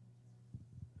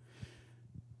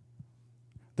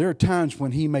 There are times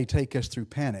when He may take us through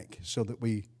panic so that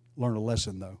we learn a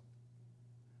lesson, though.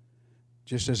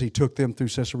 Just as He took them through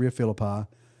Caesarea Philippi,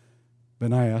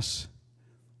 Benias,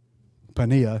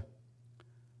 Pania,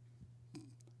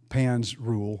 Pan's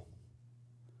rule.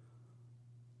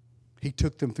 He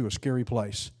took them through a scary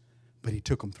place, but He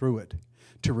took them through it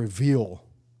to reveal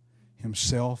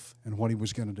Himself and what He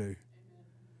was going to do.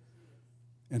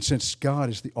 And since God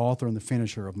is the author and the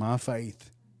finisher of my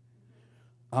faith,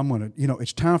 I'm going to,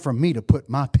 it's time for me to put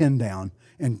my pen down.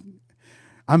 And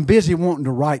I'm busy wanting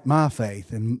to write my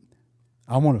faith. And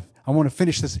I want to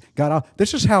finish this. God,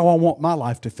 this is how I want my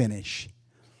life to finish.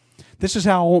 This is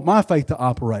how I want my faith to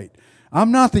operate.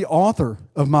 I'm not the author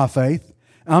of my faith.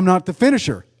 I'm not the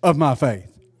finisher of my faith.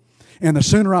 And the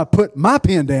sooner I put my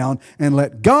pen down and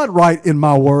let God write in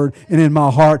my word and in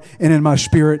my heart and in my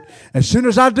spirit, as soon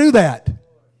as I do that,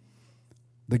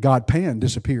 the God pan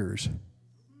disappears.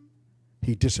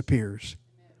 He disappears.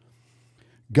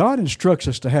 God instructs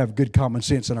us to have good common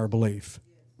sense in our belief.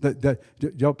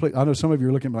 Y'all, please, I know some of you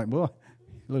are looking like, well,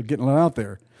 you're getting out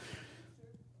there.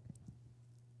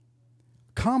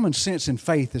 Common sense in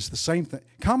faith is the same thing.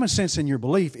 Common sense in your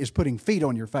belief is putting feet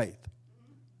on your faith.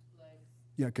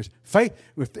 Yeah, because faith,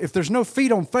 if there's no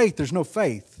feet on faith, there's no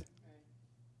faith.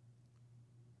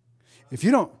 If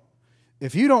you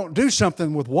don't do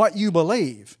something with what you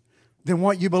believe, then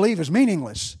what you believe is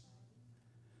meaningless.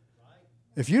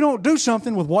 If you don't do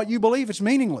something with what you believe, it's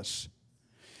meaningless.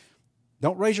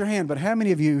 Don't raise your hand, but how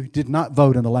many of you did not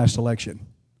vote in the last election?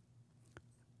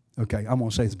 Okay, I'm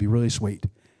going to say this to be really sweet.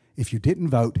 If you didn't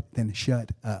vote, then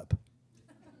shut up.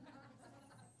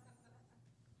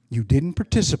 You didn't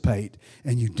participate,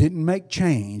 and you didn't make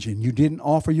change, and you didn't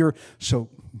offer so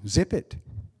zip it.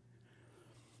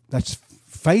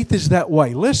 Faith is that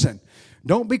way. Listen,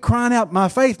 don't be crying out, my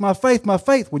faith, my faith, my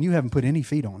faith, when you haven't put any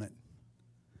feet on it.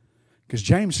 Because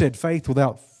James said faith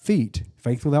without feet,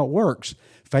 faith without works,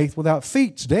 faith without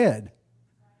feet's dead.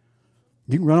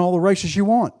 You can run all the races you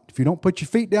want. If you don't put your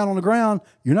feet down on the ground,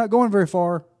 you're not going very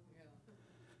far.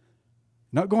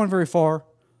 Not going very far.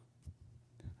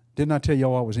 Didn't I tell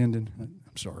y'all I was ending?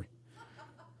 I'm sorry.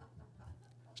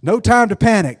 There's no time to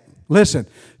panic. Listen,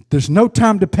 there's no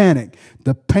time to panic.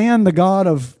 The God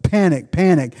of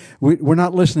panic. We're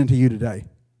not listening to you today.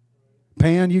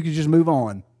 Pan, you can just move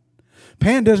on.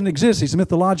 Pan doesn't exist. He's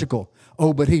mythological.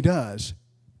 Oh, but he does.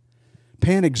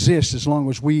 Pan exists as long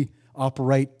as we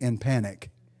operate in panic.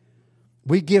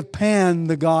 We give Pan,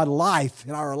 the God, life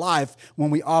in our life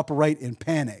when we operate in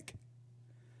panic.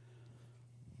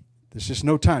 There's just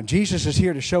no time. Jesus is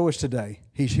here to show us today.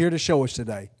 He's here to show us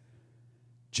today.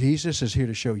 Jesus is here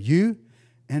to show you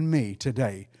and me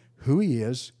today who He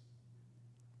is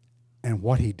and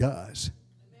what He does.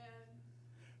 Amen.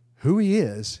 Who He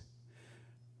is.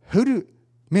 Who do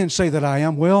men say that I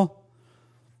am? Well,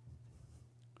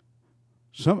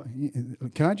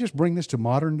 can I just bring this to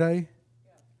modern day?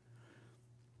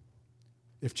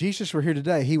 If Jesus were here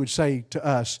today, He would say to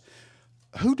us,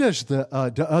 who does the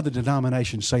other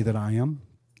denominations say that I am?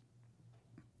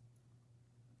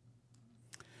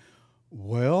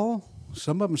 Well,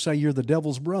 some of them say you're the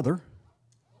devil's brother.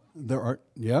 There are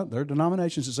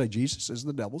denominations that say Jesus is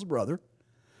the devil's brother.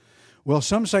 Well,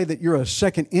 some say that you're a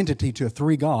second entity to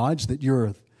three gods, that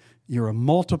you're a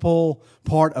multiple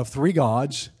part of three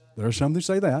gods. There are some who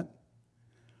say that.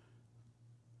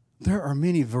 There are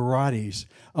many varieties.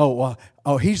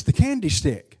 He's the candy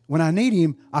stick. When I need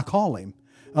Him, I call Him.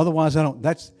 Otherwise, I don't.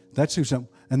 That's who some.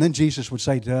 And then Jesus would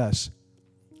say to us,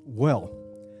 well,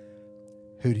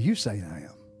 who do you say I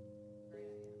am?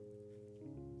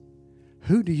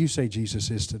 Who do you say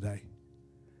Jesus is today?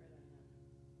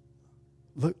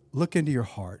 Look into your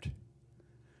heart.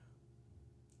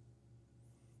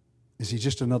 Is He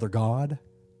just another God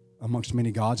amongst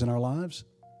many gods in our lives?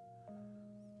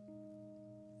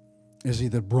 Is He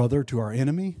the brother to our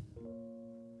enemy?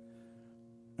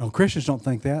 No, Christians don't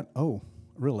think that. Oh,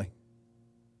 really?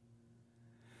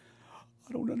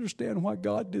 I don't understand why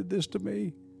God did this to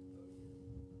me.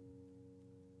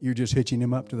 You're just hitching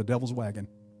Him up to the devil's wagon.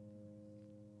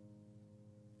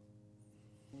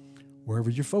 Wherever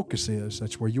your focus is,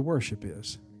 that's where your worship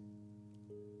is.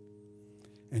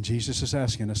 And Jesus is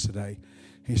asking us today.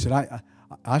 He said,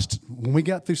 when we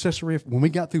got through Caesarea, when we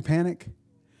got through panic,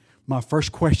 my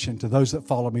first question to those that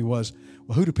followed me was,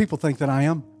 well, who do people think that I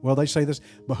am? Well, they say this,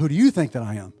 but who do you think that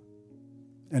I am?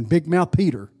 And Big Mouth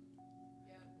Peter,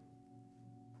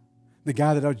 the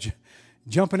guy that was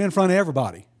jumping in front of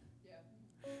everybody.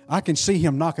 I can see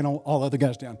him knocking all the other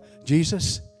guys down.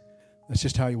 Jesus, that's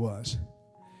just how he was.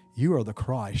 You are the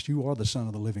Christ. You are the Son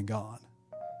of the living God.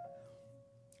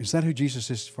 Is that who Jesus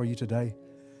is for you today?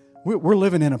 We're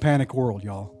living in a panic world,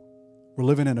 y'all. We're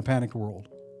living in a panic world.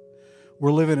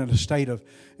 We're living in a state of,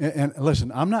 and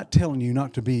listen, I'm not telling you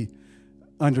not to be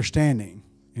understanding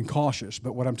and cautious,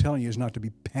 but what I'm telling you is not to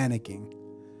be panicking.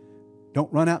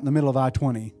 Don't run out in the middle of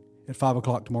I-20 at 5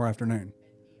 o'clock tomorrow afternoon.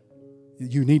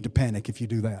 You need to panic if you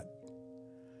do that.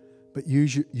 But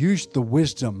use the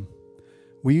wisdom.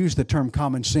 We use the term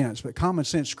common sense, but common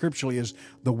sense scripturally is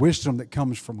the wisdom that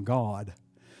comes from God.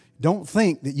 Don't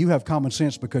think that you have common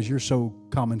sense because you're so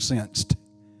common sensed.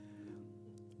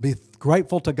 Be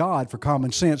grateful to God for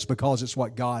common sense because it's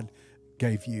what God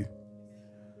gave you.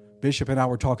 Bishop and I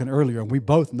were talking earlier, and we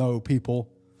both know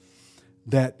people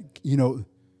that,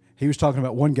 he was talking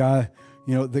about one guy,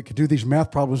 that could do these math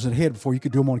problems in his head before you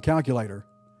could do them on a calculator.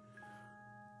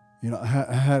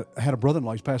 I had a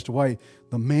brother-in-law, he's passed away.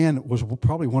 The man was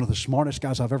probably one of the smartest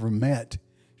guys I've ever met.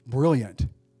 Brilliant.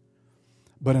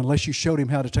 But unless you showed him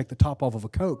how to take the top off of a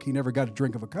Coke, he never got a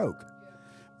drink of a Coke.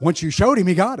 Once you showed him,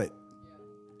 he got it.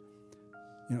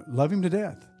 Love him to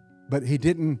death. But he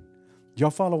didn't. Do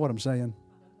y'all follow what I'm saying?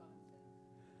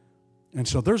 And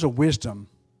so there's a wisdom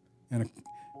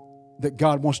that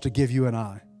God wants to give you and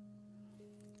I.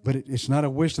 But it's not a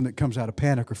wisdom that comes out of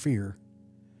panic or fear.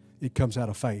 It comes out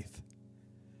of faith.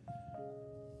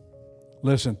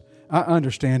 Listen, I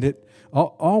understand it.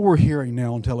 All we're hearing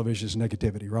now on television is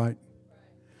negativity, right?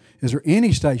 Is there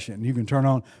any station you can turn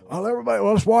on? Oh, everybody,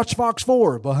 let's watch Fox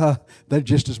 4. But they're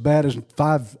just as bad as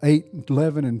 5, 8,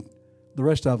 11, and the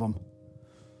rest of them.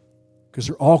 Because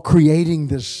they're all creating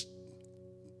this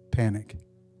panic.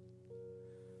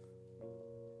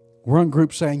 One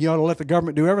group saying you ought to let the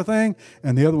government do everything,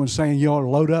 and the other one saying you ought to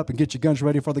load up and get your guns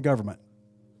ready for the government.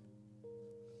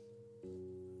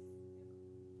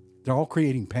 They're all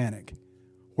creating panic.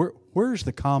 Where's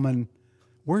the common,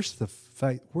 where's the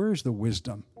faith, where's the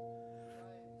wisdom?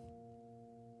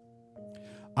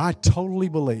 I totally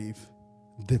believe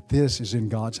that this is in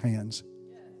God's hands.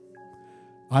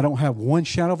 I don't have one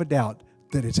shadow of a doubt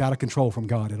that it's out of control from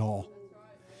God at all.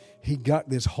 He got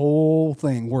this whole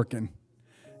thing working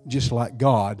just like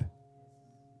God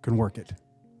can work it.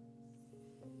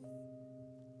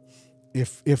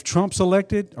 If Trump's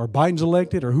elected or Biden's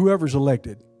elected or whoever's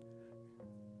elected,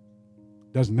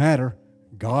 doesn't matter.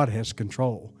 God has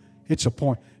control. It's a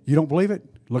point. You don't believe it?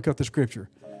 Look up the scripture.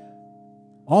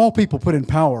 All people put in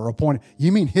power are appointed.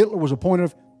 You mean Hitler was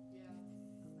appointed?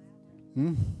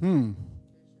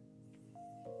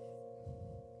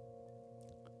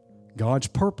 God's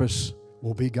purpose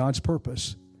will be God's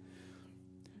purpose.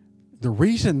 The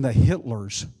reason the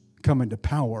Hitlers come into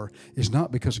power is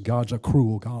not because God's a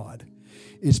cruel God.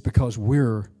 It's because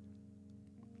we're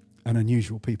an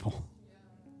unusual people.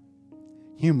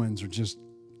 Humans are just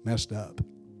messed up.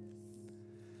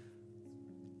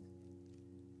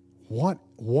 What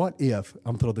if, I'm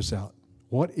going to throw this out,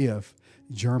 what if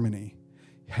Germany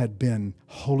had been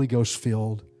Holy Ghost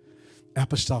filled,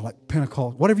 apostolic,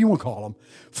 Pentecost, whatever you want to call them,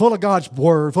 full of God's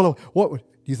word, full of, do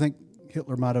you think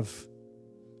Hitler might have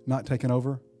not taken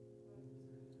over?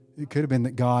 It could have been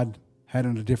that God had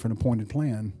a different appointed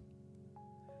plan.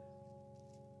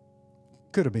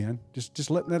 Could have been.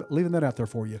 Just leaving that out there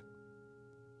for you.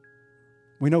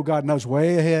 We know God knows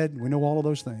way ahead. We know all of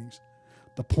those things.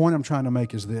 The point I'm trying to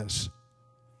make is this.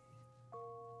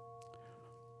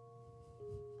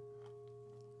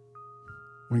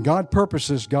 When God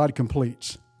purposes, God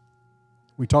completes.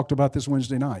 We talked about this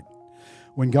Wednesday night.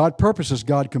 When God purposes,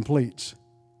 God completes.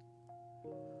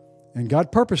 And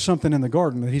God purposed something in the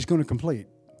garden that He's going to complete.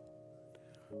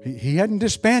 He hadn't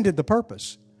disbanded the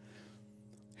purpose.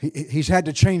 He's had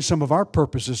to change some of our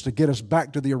purposes to get us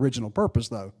back to the original purpose,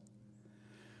 though.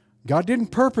 God didn't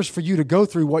purpose for you to go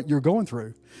through what you're going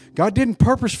through. God didn't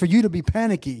purpose for you to be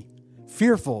panicky,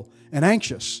 fearful, and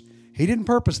anxious. He didn't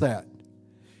purpose that.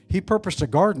 He purposed a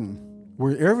garden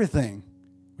where everything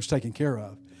was taken care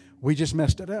of. We just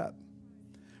messed it up.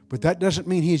 But that doesn't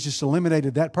mean He's just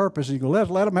eliminated that purpose and you go,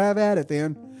 let Him have at it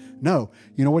then. No.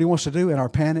 You know what He wants to do in our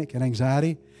panic and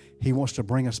anxiety? He wants to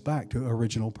bring us back to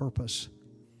original purpose.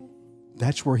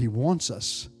 That's where He wants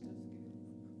us.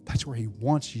 That's where He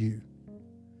wants you.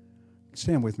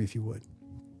 Stand with me if you would.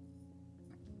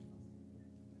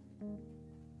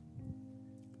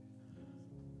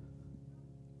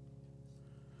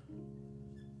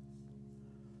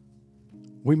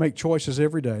 We make choices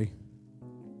every day.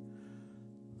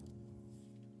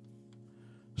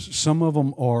 Some of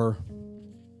them are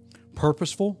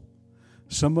purposeful.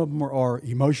 Some of them are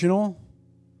emotional.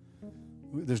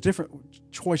 There's different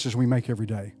choices we make every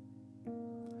day.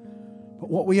 But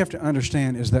what we have to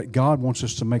understand is that God wants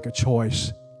us to make a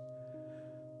choice,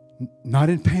 not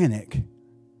in panic,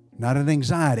 not in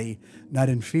anxiety, not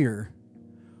in fear,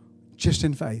 just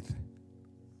in faith.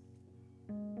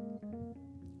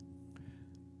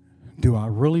 Do I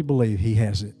really believe He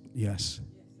has it? Yes.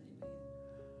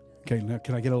 Okay, now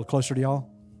can I get a little closer to y'all?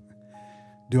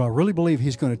 Do I really believe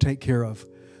He's going to take care of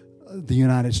the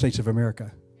United States of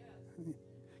America? Can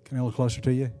I get a little closer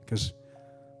to you? Because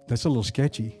that's a little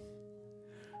sketchy.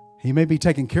 He may be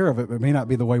taking care of it, but it may not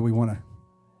be the way we want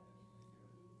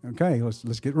to. Okay,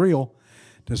 let's get real.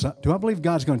 Do I believe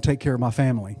God's going to take care of my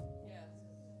family?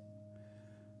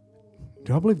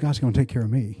 Do I believe God's going to take care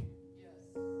of me?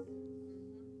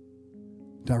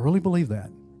 Do I really believe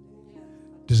that?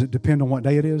 Does it depend on what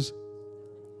day it is?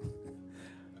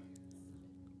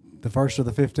 The 1st or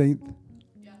the 15th?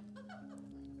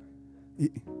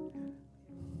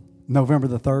 November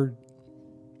the 3rd?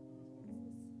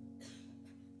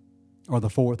 Or the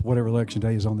 4th, whatever election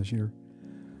day is on this year.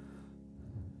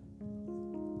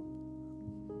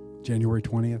 January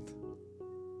 20th,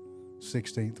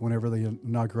 16th, whenever they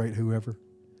inaugurate whoever.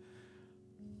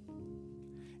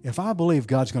 If I believe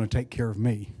God's going to take care of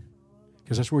me,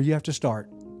 because that's where you have to start.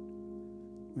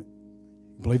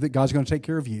 Believe that God's going to take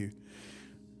care of you.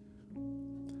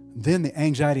 Then the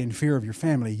anxiety and fear of your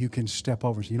family, you can step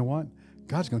over and say, you know what?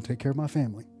 God's going to take care of my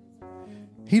family.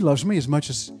 He loves me as much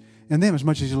as, and them as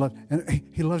much as He loves, and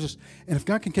He loves us. And if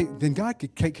God can, then God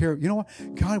could take care of, you know what?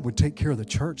 God would take care of the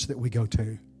church that we go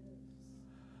to.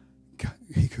 God,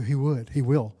 He would. He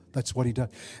will. That's what He does.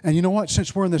 And you know what?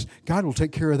 Since we're in this, God will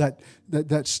take care of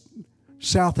that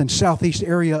south and southeast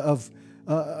area of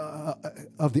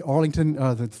the Arlington,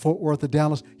 the Fort Worth, the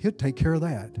Dallas. He'll take care of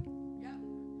that. Yeah.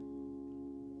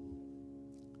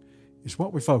 It's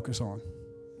what we focus on.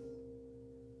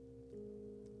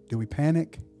 Do we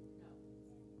panic?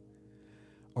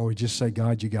 or we just say,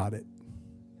 God, you got it.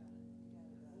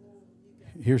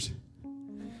 Here's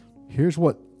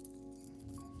what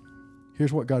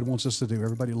God wants us to do.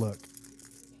 Everybody look.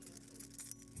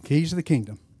 Keys to the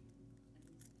kingdom.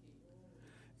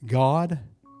 God,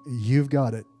 you've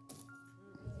got it.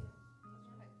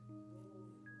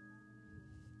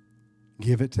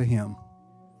 Give it to Him.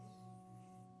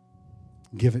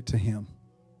 Give it to Him.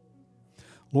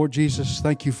 Lord Jesus,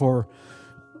 thank you for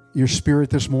your Spirit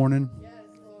this morning.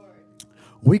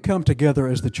 We come together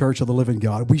as the church of the living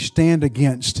God. We stand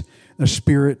against a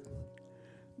spirit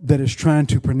that is trying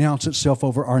to pronounce itself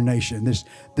over our nation.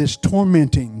 This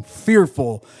tormenting,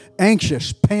 fearful,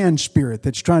 anxious pan spirit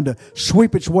that's trying to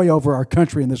sweep its way over our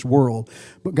country and this world.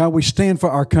 But God, we stand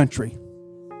for our country.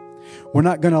 We're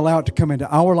not going to allow it to come into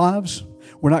our lives.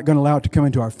 We're not going to allow it to come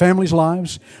into our families'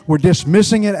 lives. We're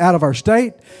dismissing it out of our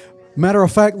state. Matter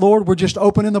of fact, Lord, we're just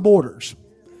opening the borders.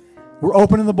 We're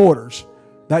opening the borders.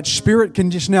 That spirit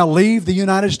can just now leave the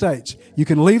United States. You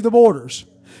can leave the borders.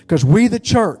 Because we, the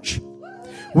church,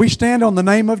 we stand on the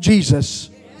name of Jesus.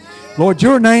 Lord,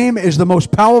 your name is the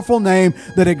most powerful name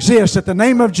that exists. At the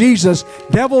name of Jesus,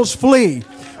 devils flee.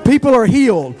 People are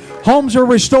healed. Homes are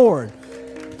restored.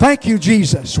 Thank you,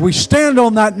 Jesus. We stand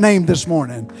on that name this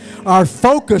morning. Our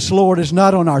focus, Lord, is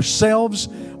not on ourselves.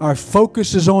 Our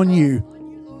focus is on you.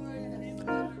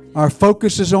 Our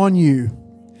focus is on you.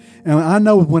 And I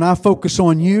know when I focus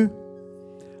on you,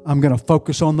 I'm going to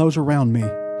focus on those around me.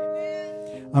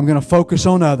 I'm going to focus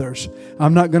on others.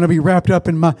 I'm not going to be wrapped up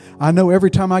in I know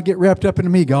every time I get wrapped up into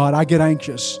me, God, I get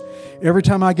anxious. Every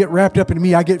time I get wrapped up in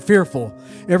me, I get fearful.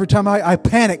 Every time I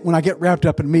panic when I get wrapped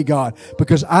up in me, God,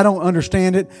 because I don't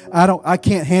understand it. I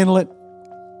can't handle it.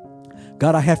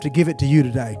 God, I have to give it to you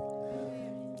today.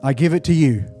 I give it to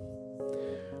you.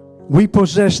 We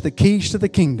possess the keys to the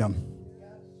kingdom.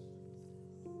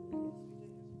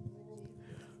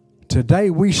 Today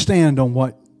we stand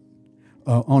on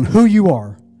on who you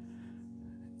are.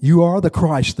 You are the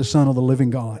Christ, the Son of the living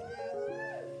God.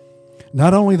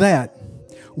 Not only that,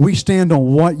 we stand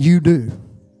on what you do.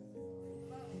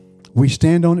 We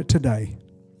stand on it today.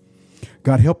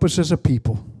 God, help us as a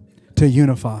people to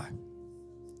unify.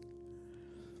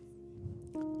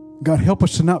 God, help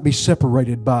us to not be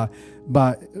separated by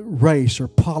race or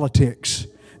politics.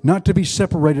 Not to be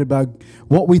separated by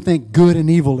what we think good and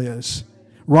evil is,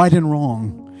 right and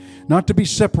wrong. Not to be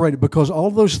separated because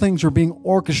all those things are being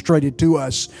orchestrated to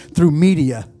us through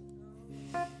media.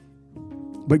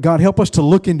 But God, help us to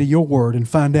look into your word and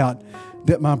find out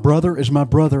that my brother is my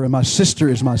brother and my sister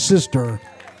is my sister.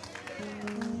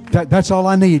 That's all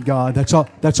I need, God.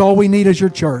 That's all we need as your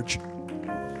church.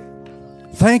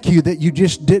 Thank you that you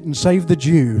just didn't save the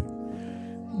Jew,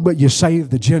 but you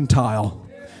saved the Gentile.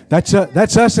 That's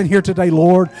us in here today,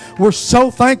 Lord. We're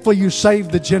so thankful you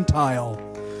saved the Gentile.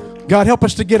 God, help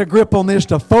us to get a grip on this,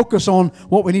 to focus on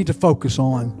what we need to focus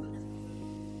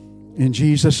on. In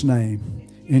Jesus' name.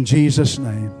 In Jesus'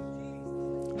 name.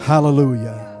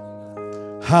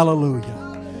 Hallelujah.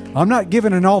 Hallelujah. I'm not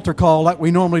giving an altar call like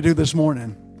we normally do this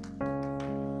morning.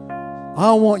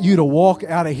 I want you to walk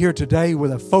out of here today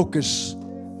with a focus.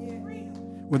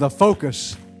 With a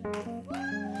focus.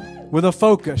 With a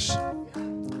focus.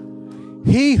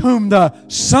 He whom the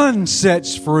Son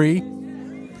sets free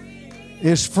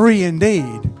is free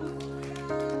indeed.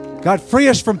 God, free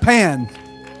us from pan.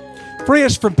 Free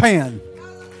us from pan.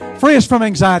 Free us from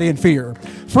anxiety and fear.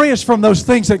 Free us from those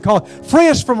things that call. Free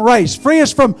us from race. Free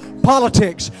us from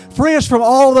politics. Free us from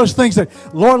all those things that,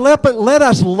 Lord, let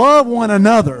us love one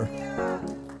another.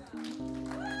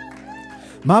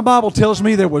 My Bible tells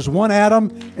me there was one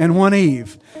Adam and one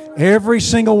Eve. Every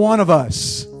single one of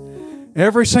us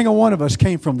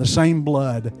came from the same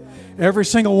blood. Every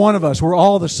single one of us, we're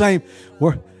all the same.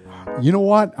 You know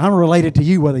what? I'm related to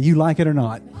you whether you like it or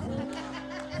not.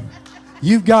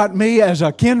 You've got me as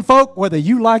a kinfolk whether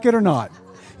you like it or not.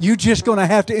 You're just going to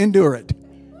have to endure it.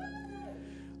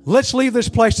 Let's leave this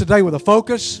place today with a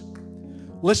focus.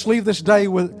 Let's leave this day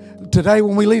today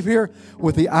when we leave here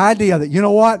with the idea that, you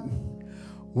know what?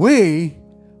 We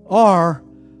are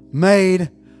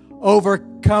made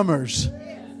overcomers.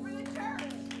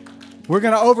 We're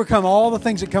going to overcome all the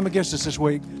things that come against us this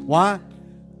week. Why?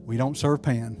 We don't serve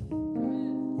pan.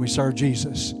 We serve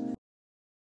Jesus.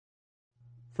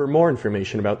 For more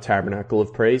information about Tabernacle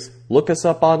of Praise, look us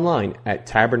up online at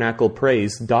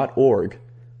tabernaclepraise.org.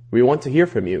 We want to hear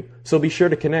from you, so be sure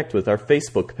to connect with our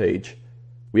Facebook page.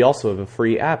 We also have a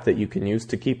free app that you can use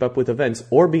to keep up with events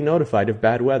or be notified of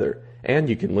bad weather, and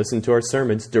you can listen to our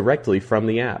sermons directly from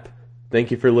the app.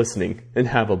 Thank you for listening, and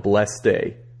have a blessed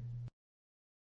day.